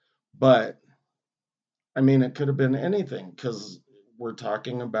 But I mean, it could have been anything because we're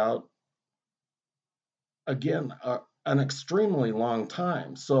talking about, again, an extremely long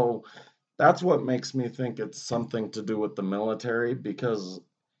time. So that's what makes me think it's something to do with the military, because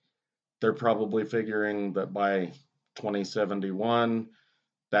they're probably figuring that by 2071,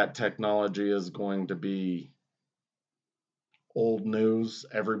 that technology is going to be old news.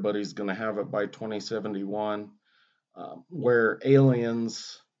 Everybody's going to have it by 2071. Where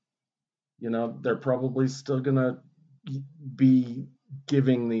aliens, they're probably still going to be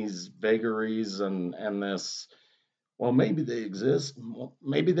giving these vagaries and this, well, maybe they exist,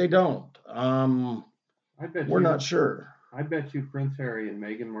 maybe they don't. We're not sure. I bet you Prince Harry and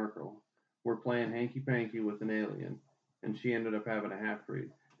Meghan Markle were playing hanky panky with an alien, and she ended up having a half breed.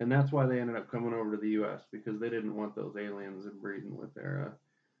 And that's why they ended up coming over to the U.S. because they didn't want those aliens breeding with their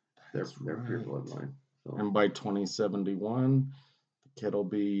pure bloodline. So. And by 2071, the kid will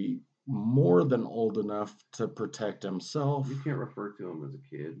be more than old enough to protect himself. You can't refer to him as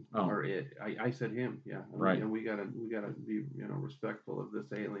a kid or it. I said him, yeah. Right. And we gotta be respectful of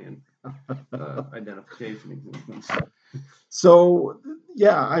this alien identification existence. So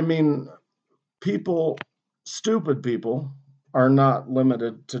yeah, I mean, stupid people are not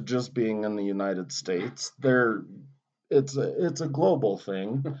limited to just being in the United States. It's a global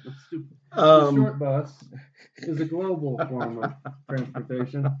thing. The short bus is a global form of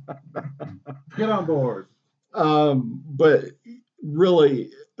transportation. Get on board. But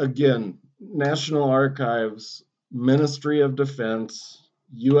really, again, National Archives, Ministry of Defense,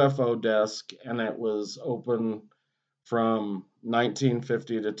 UFO desk, and it was open from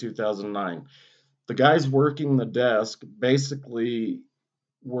 1950 to 2009. The guys working the desk basically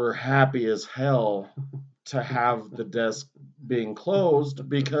were happy as hell to have the desk being closed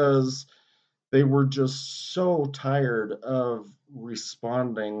because they were just so tired of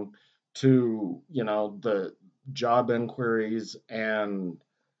responding to, the job inquiries and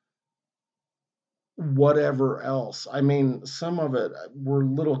whatever else. I mean, some of it were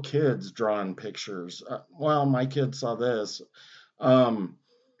little kids drawing pictures. Well, my kid saw this.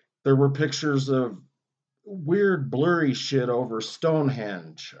 There were pictures of weird blurry shit over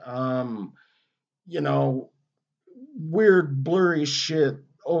Stonehenge. Weird blurry shit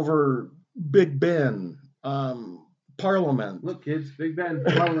over Big Ben. Parliament. Look, kids, Big Ben,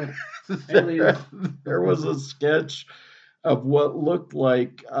 Parliament, aliens. There was a sketch of what looked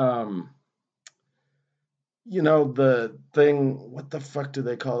like, the thing. What the fuck do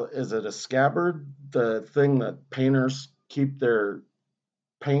they call it? Is it a scabbard? The thing that painters keep their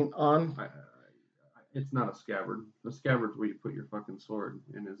paint on? It's not a scabbard. The scabbard's where you put your fucking sword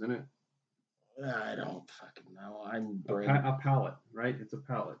in, isn't it? I don't fucking know. A pallet, right? It's a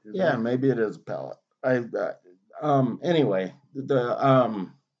pallet. Yeah, maybe it is a pallet. Anyway,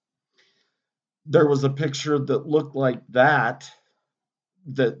 there was a picture that looked like that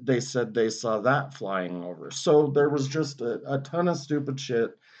they said they saw that flying over. So there was just a ton of stupid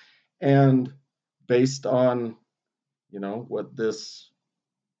shit, and based on what this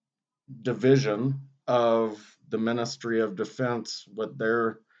division of the Ministry of Defense, what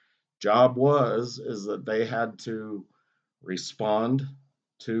their job is that they had to respond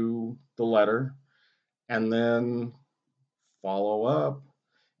to the letter and then follow up.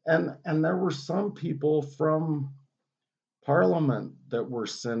 And there were some people from Parliament that were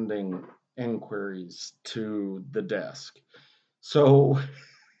sending inquiries to the desk. So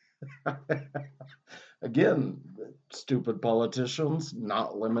again, stupid politicians,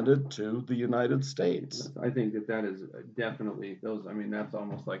 not limited to the United States. I think that is definitely those. I mean, that's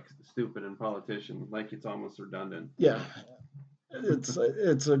almost like stupid and politician. Like it's almost redundant. Yeah, it's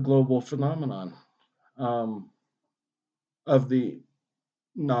a global phenomenon of the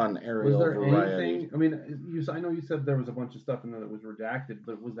non-aerial Was there variety. anything? I mean, I know you said there was a bunch of stuff in there that was redacted,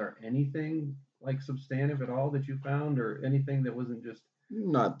 but was there anything like substantive at all that you found, or anything that wasn't just?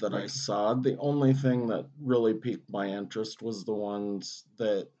 Not that I saw. The only thing that really piqued my interest was the ones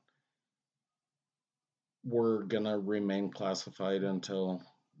that were gonna remain classified until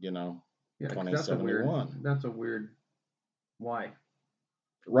 2071. That's a weird. Why?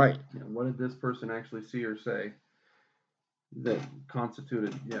 Right. What did this person actually see or say that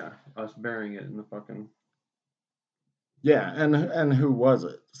constituted, us burying it in the fucking. Yeah, and who was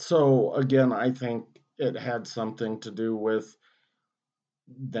it? So again, I think it had something to do with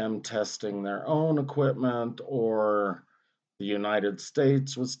them testing their own equipment, or the United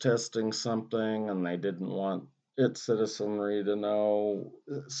States was testing something and they didn't want its citizenry to know,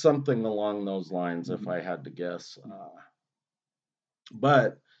 something along those lines, if I had to guess.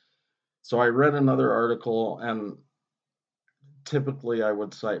 But so I read another article, and typically I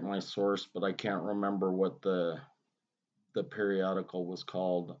would cite my source, but I can't remember what the periodical was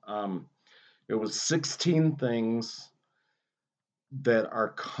called. It was 16 things that are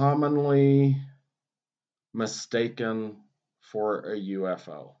commonly mistaken for a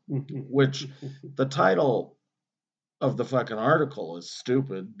UFO, which the title of the fucking article is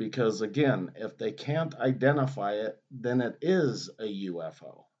stupid, because again, if they can't identify it, then it is a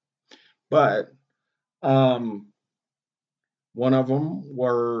UFO. But one of them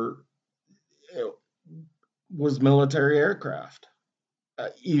was military aircraft,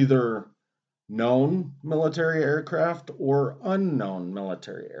 either known military aircraft or unknown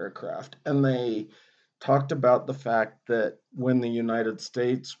military aircraft. And they talked about the fact that when the United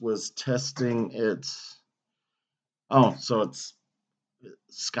States was testing its it's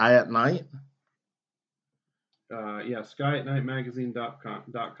Sky at Night?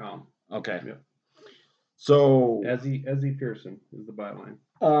 Skyatnightmagazine.com. Okay. Yep. So Ezzy Pearson is the byline.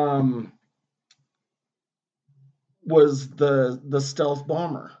 Was the stealth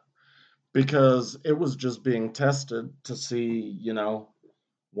bomber, because it was just being tested to see,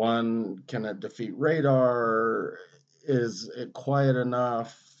 one, can it defeat radar? Is it quiet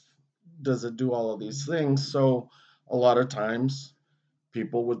enough? Does it do all of these things? So a lot of times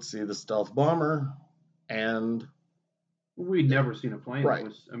people would see the stealth bomber, and we'd never seen a plane. Right. That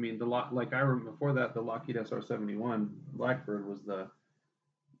was, I mean, like I remember before that, the Lockheed SR-71 Blackbird was the,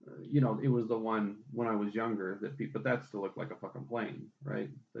 it was the one when I was younger but that still looked like a fucking plane, right?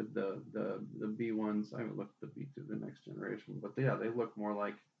 The B1s, I haven't looked at the B2, the next generation, but yeah, they look more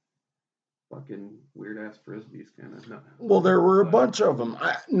like fucking weird ass frisbees, kind of. Well, there were a bunch of them.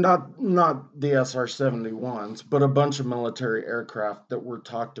 Not the SR-71s, but a bunch of military aircraft that were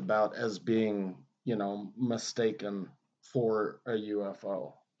talked about as being, mistaken for a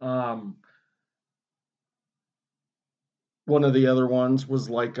UFO. One of the other ones was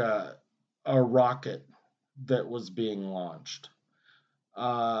like a rocket that was being launched.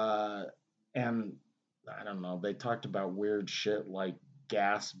 And I don't know, they talked about weird shit like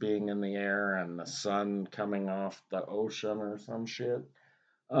gas being in the air and the sun coming off the ocean or some shit.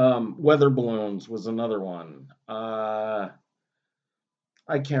 Weather balloons was another one.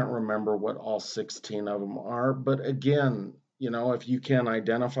 I can't remember what all 16 of them are, but again, if you can't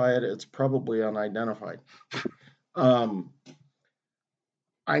identify it, it's probably unidentified. I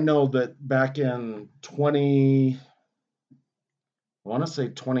know that back in I want to say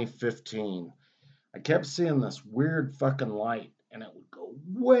 2015, I kept seeing this weird fucking light, and it would go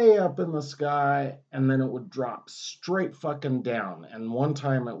way up in the sky, and then it would drop straight fucking down. And one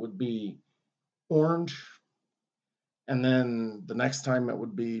time it would be orange, and then the next time it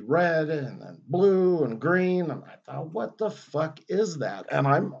would be red, and then blue and green. And I thought, what the fuck is that?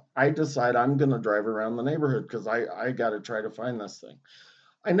 And I decide I'm gonna drive around the neighborhood because I got to try to find this thing.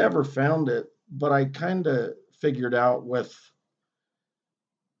 I never found it, but I kind of figured out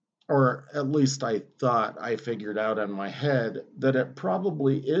or at least I thought I figured out in my head, that it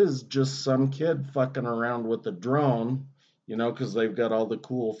probably is just some kid fucking around with a drone, because they've got all the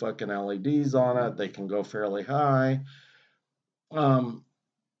cool fucking LEDs on it. They can go fairly high. Um,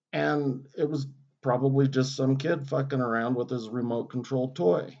 and it was probably just some kid fucking around with his remote control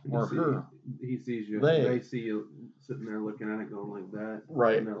toy, or her. He sees you. They see you sitting there looking at it, going like that.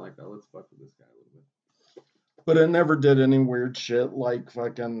 Right. And they're like, "Oh, let's fuck with this guy a little bit." But it never did any weird shit like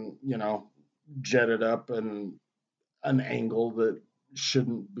fucking, jetted up and an angle that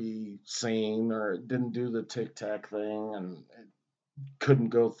shouldn't be seen, or it didn't do the tic tac thing, and it couldn't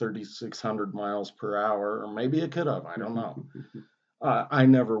go 3,600 miles per hour, or maybe it could have. I don't know. I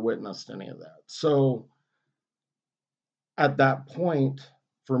never witnessed any of that. So at that point,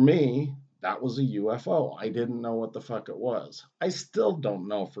 for me, that was a UFO. I didn't know what the fuck it was. I still don't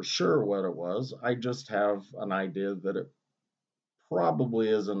know for sure what it was. I just have an idea that it probably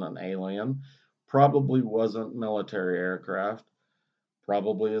isn't an alien, probably wasn't military aircraft,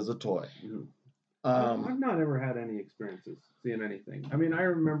 probably is a toy. I've not ever had any experiences seeing anything. I mean, I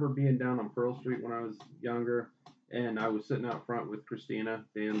remember being down on Pearl Street when I was younger, and I was sitting out front with Christina,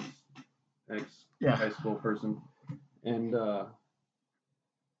 Dan's ex-high school person, and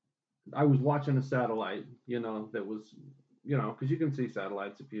I was watching a satellite, that was, because you can see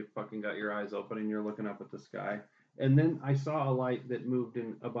satellites if you fucking got your eyes open and you're looking up at the sky. And then I saw a light that moved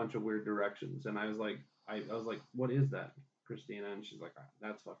in a bunch of weird directions, and I was like, what is that, Christina? And she's like,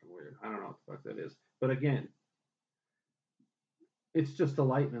 that's fucking weird. I don't know what the fuck that is. But again, it's just a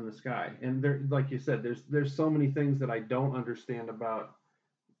light in the sky, and there, like you said, there's so many things that I don't understand about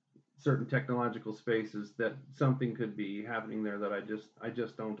certain technological spaces, that something could be happening there that I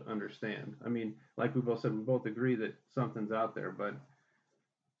just don't understand. I mean, like we both said, we both agree that something's out there, but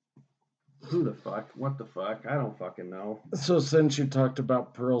who the fuck? What the fuck? I don't fucking know. So since you talked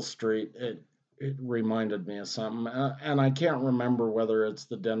about Pearl Street, it reminded me of something, and I can't remember whether it's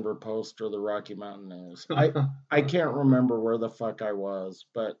the Denver Post or the Rocky Mountain News. I can't remember where the fuck I was,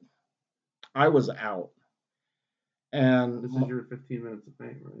 but I was out. And this is your 15 minutes of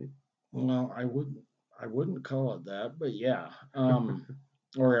fame, right? Well, I wouldn't call it that, but yeah.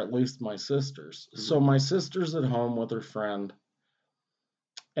 Or at least my sister's. So my sister's at home with her friend,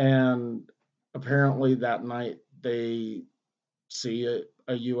 and apparently that night they see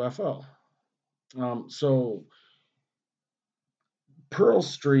a UFO. So Pearl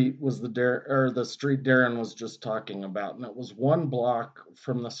Street was the street Darren was just talking about, and it was one block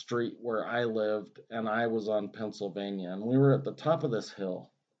from the street where I lived, and I was on Pennsylvania, and we were at the top of this hill.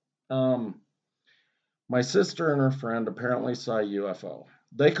 My sister and her friend apparently saw a UFO.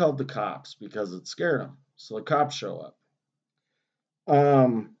 They called the cops because it scared them. So the cops show up.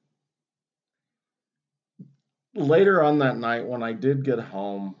 Later on that night, when I did get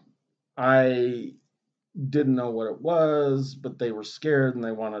home, I didn't know what it was, but they were scared and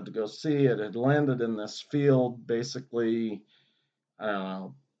they wanted to go see it. It had landed in this field, basically, I don't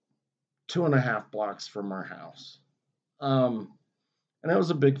know, 2.5 blocks from our house. And it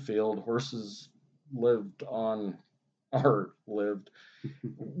was a big field. Horses lived,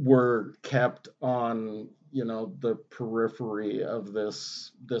 were kept on, the periphery of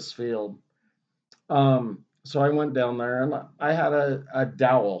this field. So I went down there, and I had a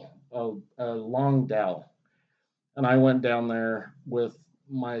dowel, a long dowel, and I went down there with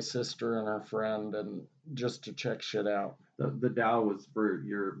my sister and her friend, and just to check shit out. The dowel was for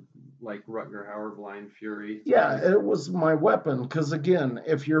your, like, Rutger Hauer blind fury. Yeah, it was my weapon, because again,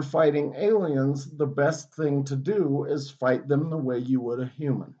 if you're fighting aliens, the best thing to do is fight them the way you would a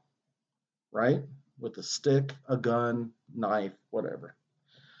human, right? With a stick, a gun, knife, whatever.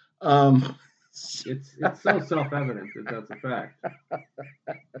 It's so self-evident that that's a fact.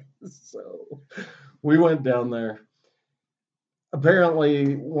 So we went down there.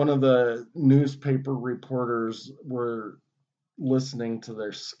 Apparently, one of the newspaper reporters were listening to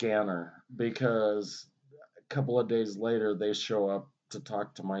their scanner, because a couple of days later they show up to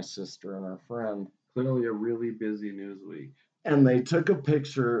talk to my sister and her friend. Clearly a really busy news week. And they took a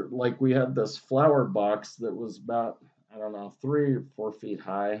picture, like we had this flower box that was about, I don't know, 3 or 4 feet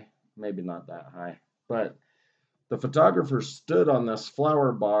high, maybe not that high. But the photographer stood on this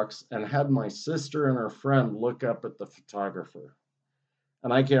flower box and had my sister and her friend look up at the photographer.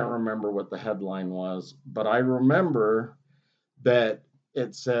 And I can't remember what the headline was, but I remember that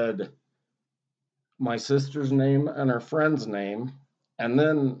it said my sister's name and her friend's name, and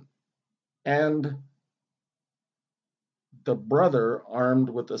then, and the brother, armed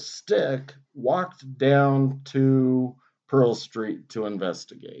with a stick, walked down to Pearl Street to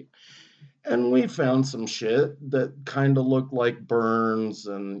investigate. And we found some shit that kind of looked like burns.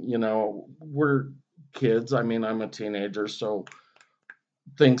 And, we're kids. I mean, I'm a teenager, so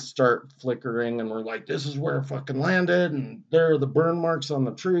things start flickering, and we're like, this is where it fucking landed. And there are the burn marks on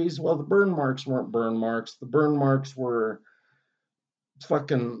the trees. Well, the burn marks weren't burn marks. The burn marks were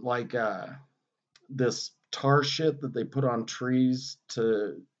fucking like this tar shit that they put on trees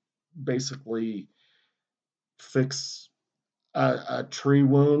to basically fix a tree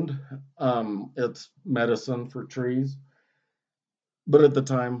wound. It's medicine for trees, but at the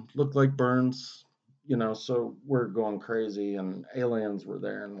time looked like burns. So we're going crazy, and aliens were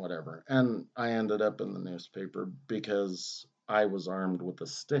there and whatever. And I ended up in the newspaper because I was armed with a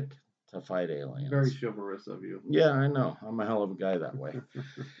stick to fight aliens. Very chivalrous of you. Yeah, I know. I'm a hell of a guy that way.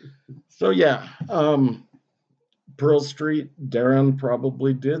 So yeah, Pearl Street, Darren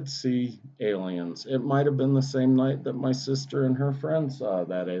probably did see aliens. It might have been the same night that my sister and her friend saw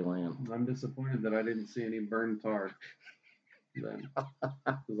that alien. I'm disappointed that I didn't see any burned tar then.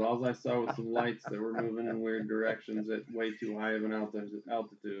 Because all I saw was some lights that were moving in weird directions at way too high of an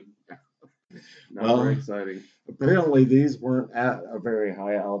altitude. Not very exciting. Apparently, these weren't at a very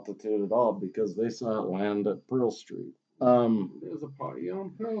high altitude at all because they saw it land at Pearl Street. There's a party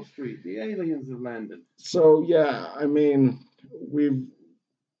on Pearl Street. The aliens have landed. So yeah, I mean, we've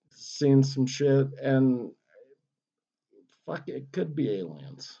seen some shit, and fuck, it could be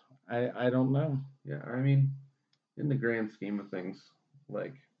aliens. I don't know. Yeah, I mean, in the grand scheme of things,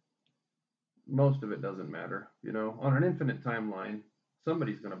 like most of it doesn't matter. On an infinite timeline,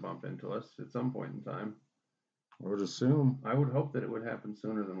 somebody's going to bump into us at some point in time. I would assume. I would hope that it would happen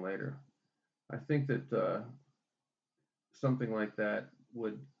sooner than later. I think that something like that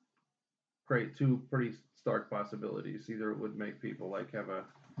would create two pretty stark possibilities. Either it would make people like have a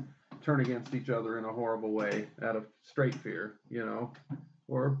turn against each other in a horrible way out of straight fear,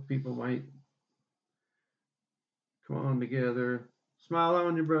 or people might come on together, smile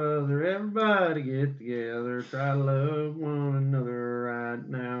on your brother, everybody get together, try to love one another right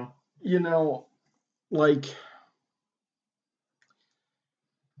now. Like,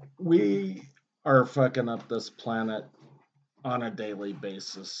 we are fucking up this planet on a daily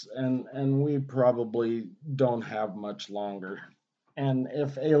basis, and we probably don't have much longer. And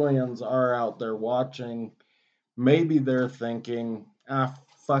if aliens are out there watching, maybe they're thinking,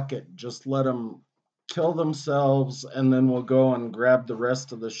 fuck it, just let them kill themselves, and then we'll go and grab the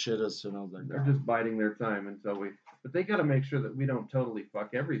rest of the shit as soon as they're gone. Just biding their time until but they got to make sure that we don't totally fuck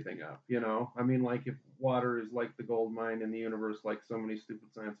everything up, I mean, like, if water is like the gold mine in the universe, like so many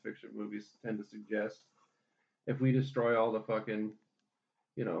stupid science fiction movies tend to suggest, if we destroy all the fucking,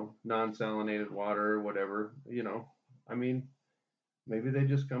 non-salinated water or whatever, I mean, maybe they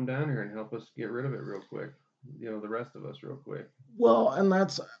just come down here and help us get rid of it real quick, the rest of us real quick. Well, and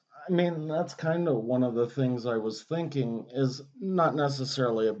that's kind of one of the things I was thinking, is not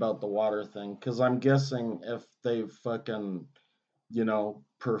necessarily about the water thing, because I'm guessing if they've fucking,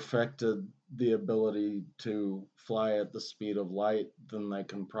 perfected the ability to fly at the speed of light, then they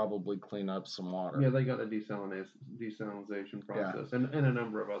can probably clean up some water. Yeah, they got a desalination process, yeah, and a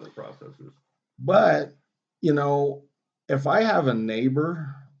number of other processes. But, if I have a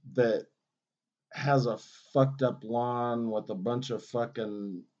neighbor that has a fucked up lawn with a bunch of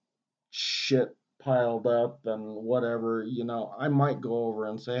fucking shit piled up and whatever, I might go over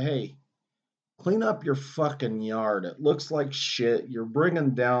and say, hey, clean up your fucking yard. It looks like shit. You're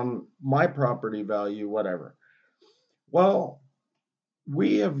bringing down my property value, whatever. Well,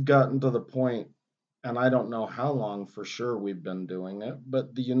 we have gotten to the point, and I don't know how long for sure we've been doing it,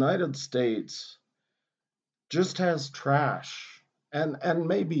 but the United States just has trash. And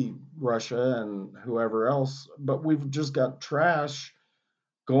maybe Russia and whoever else, but we've just got trash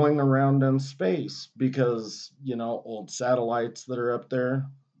going around in space because, old satellites that are up there,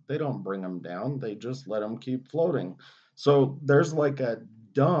 they don't bring them down. They just let them keep floating. So there's like a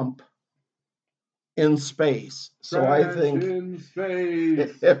dump in space. So I think in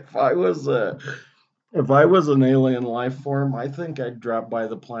space. if I was an alien life form, I think I'd drop by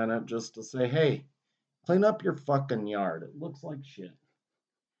the planet just to say, hey, Clean up your fucking yard. It looks like shit.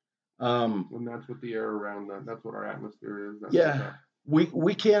 And that's what the air around that's what our atmosphere is. That's yeah.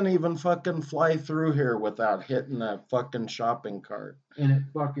 We can't even fucking fly through here without hitting a fucking shopping cart. And it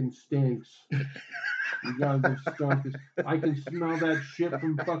fucking stinks. You guys are stunk. I can smell that shit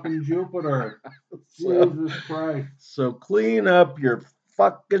from fucking Jupiter. Jesus Christ. So clean up your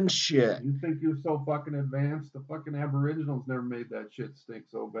fucking shit. You think you're so fucking advanced? The fucking Aboriginals never made that shit stink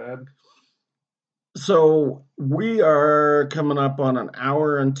so bad. So we are coming up on an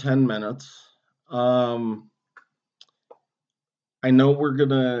hour and 10 minutes. I know we're going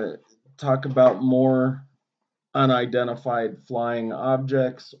to talk about more unidentified flying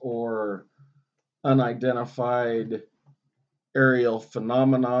objects or unidentified aerial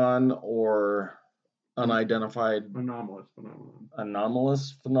phenomenon or unidentified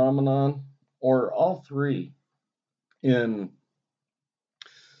anomalous phenomenon or all three in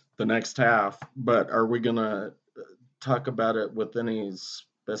the next half. But are we going to talk about it with any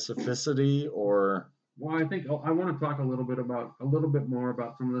specificity or? Well, I think I want to talk a little bit more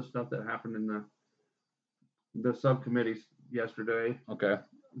about some of the stuff that happened in the subcommittees yesterday. Okay.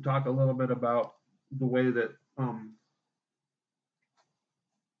 Talk a little bit about the way that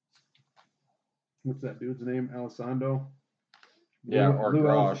what's that dude's name? Alessandro. Yeah, or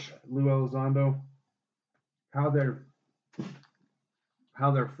Grosh. Lou Elizondo. How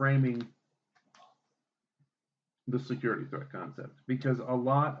they're framing the security threat concept, because a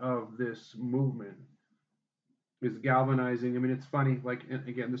lot of this movement is galvanizing. I mean, it's funny. Like,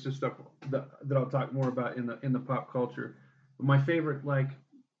 again, this is stuff that I'll talk more about in the pop culture. But my favorite, like,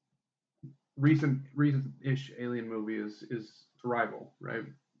 recent-ish alien movie is Arrival, right?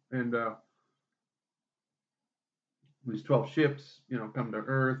 And these 12 ships, come to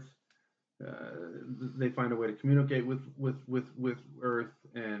Earth. They find a way to communicate with Earth,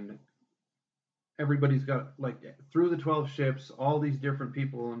 and everybody's got, like, through the 12 ships, all these different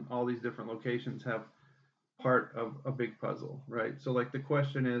people in all these different locations have part of a big puzzle, right? So, like, the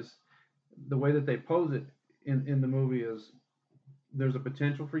question is, the way that they pose it in the movie is, there's a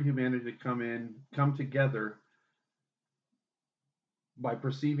potential for humanity to come together by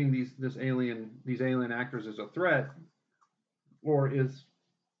perceiving these alien actors as a threat, or is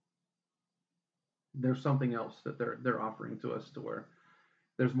there something else that they're offering to us to where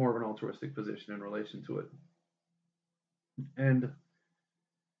there's more of an altruistic position in relation to it. And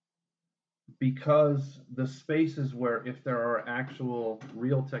because the spaces where, if there are actual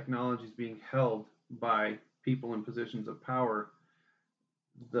real technologies being held by people in positions of power,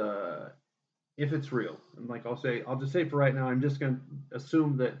 if it's real, and like I'll just say for right now, I'm just going to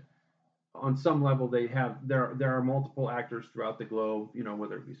assume that on some level there are multiple actors throughout the globe,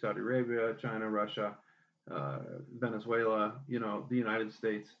 whether it be Saudi Arabia, China, Russia, Venezuela, the United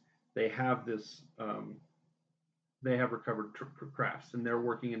States. They have this, they have recovered crafts, and they're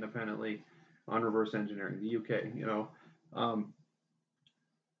working independently on reverse engineering. The UK,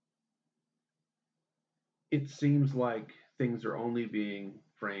 it seems like things are only being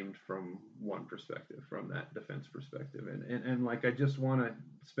framed from one perspective, from that defense perspective, and like, I just want to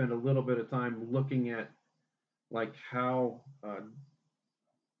spend a little bit of time looking at, like, how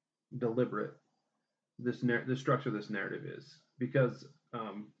deliberate the structure of this narrative is, because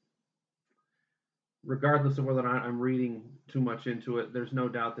regardless of whether or not I'm reading too much into it, there's no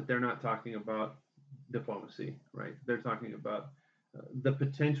doubt that they're not talking about diplomacy, right? They're talking about the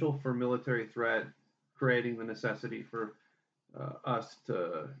potential for military threat, creating the necessity for us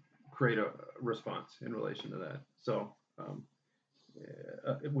to create a response in relation to that. So,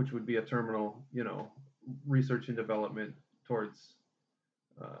 which would be a terminal, research and development towards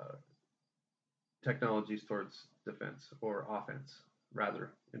technologies towards defense, or offense,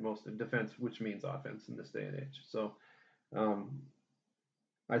 rather, in most defense, which means offense in this day and age. So,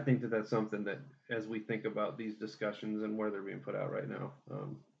 I think that that's something that, as we think about these discussions and where they're being put out right now,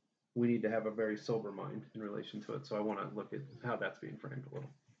 we need to have a very sober mind in relation to it. So I want to look at how that's being framed a little.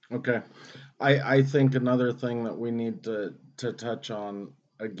 Okay. I think another thing that we need to touch on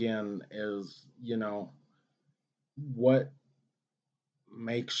again is, what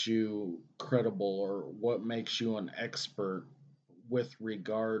makes you credible, or what makes you an expert with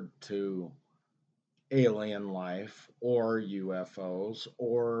regard to alien life or UFOs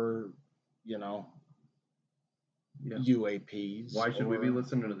or, UAPs. Why should we be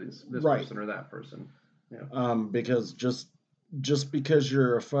listening to this right. person or that person? Yeah. Because just because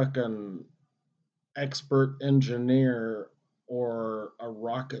you're a fucking expert engineer or a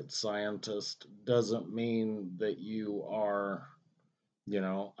rocket scientist doesn't mean that you are,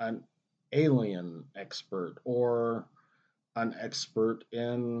 an alien expert or an expert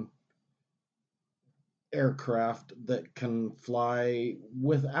in aircraft that can fly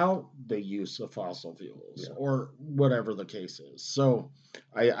without the use of fossil fuels Yeah. or whatever the case is. So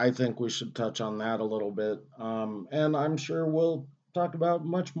I think we should touch on that a little bit. And I'm sure we'll talk about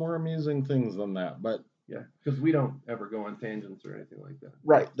much more amusing things than that. But Yeah, because we don't ever go on tangents or anything like that.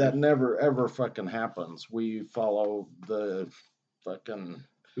 right, that never ever fucking happens. We follow the fucking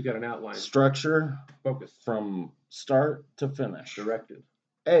We got an outline. structure Focus. from start to finish. Directed.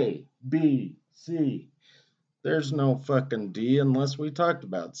 A, B, C. There's no fucking D unless we talked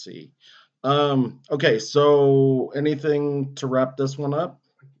about C. Okay, so anything to wrap this one up?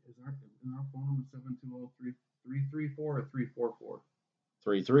 Is our phone number 720-334 or 344?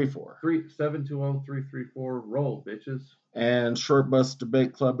 334. 720-334. Roll, bitches. And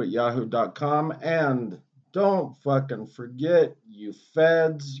shortbusdebateclub@yahoo.com. And don't fucking forget, you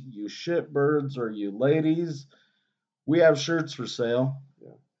feds, you shitbirds, or you ladies, we have shirts for sale.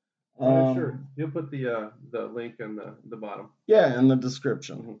 Sure. You'll put the link in the bottom. Yeah, in the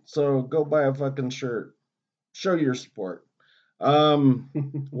description. So go buy a fucking shirt. Show your support.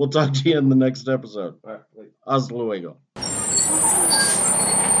 We'll talk to you in the next episode. All right, Hasta luego.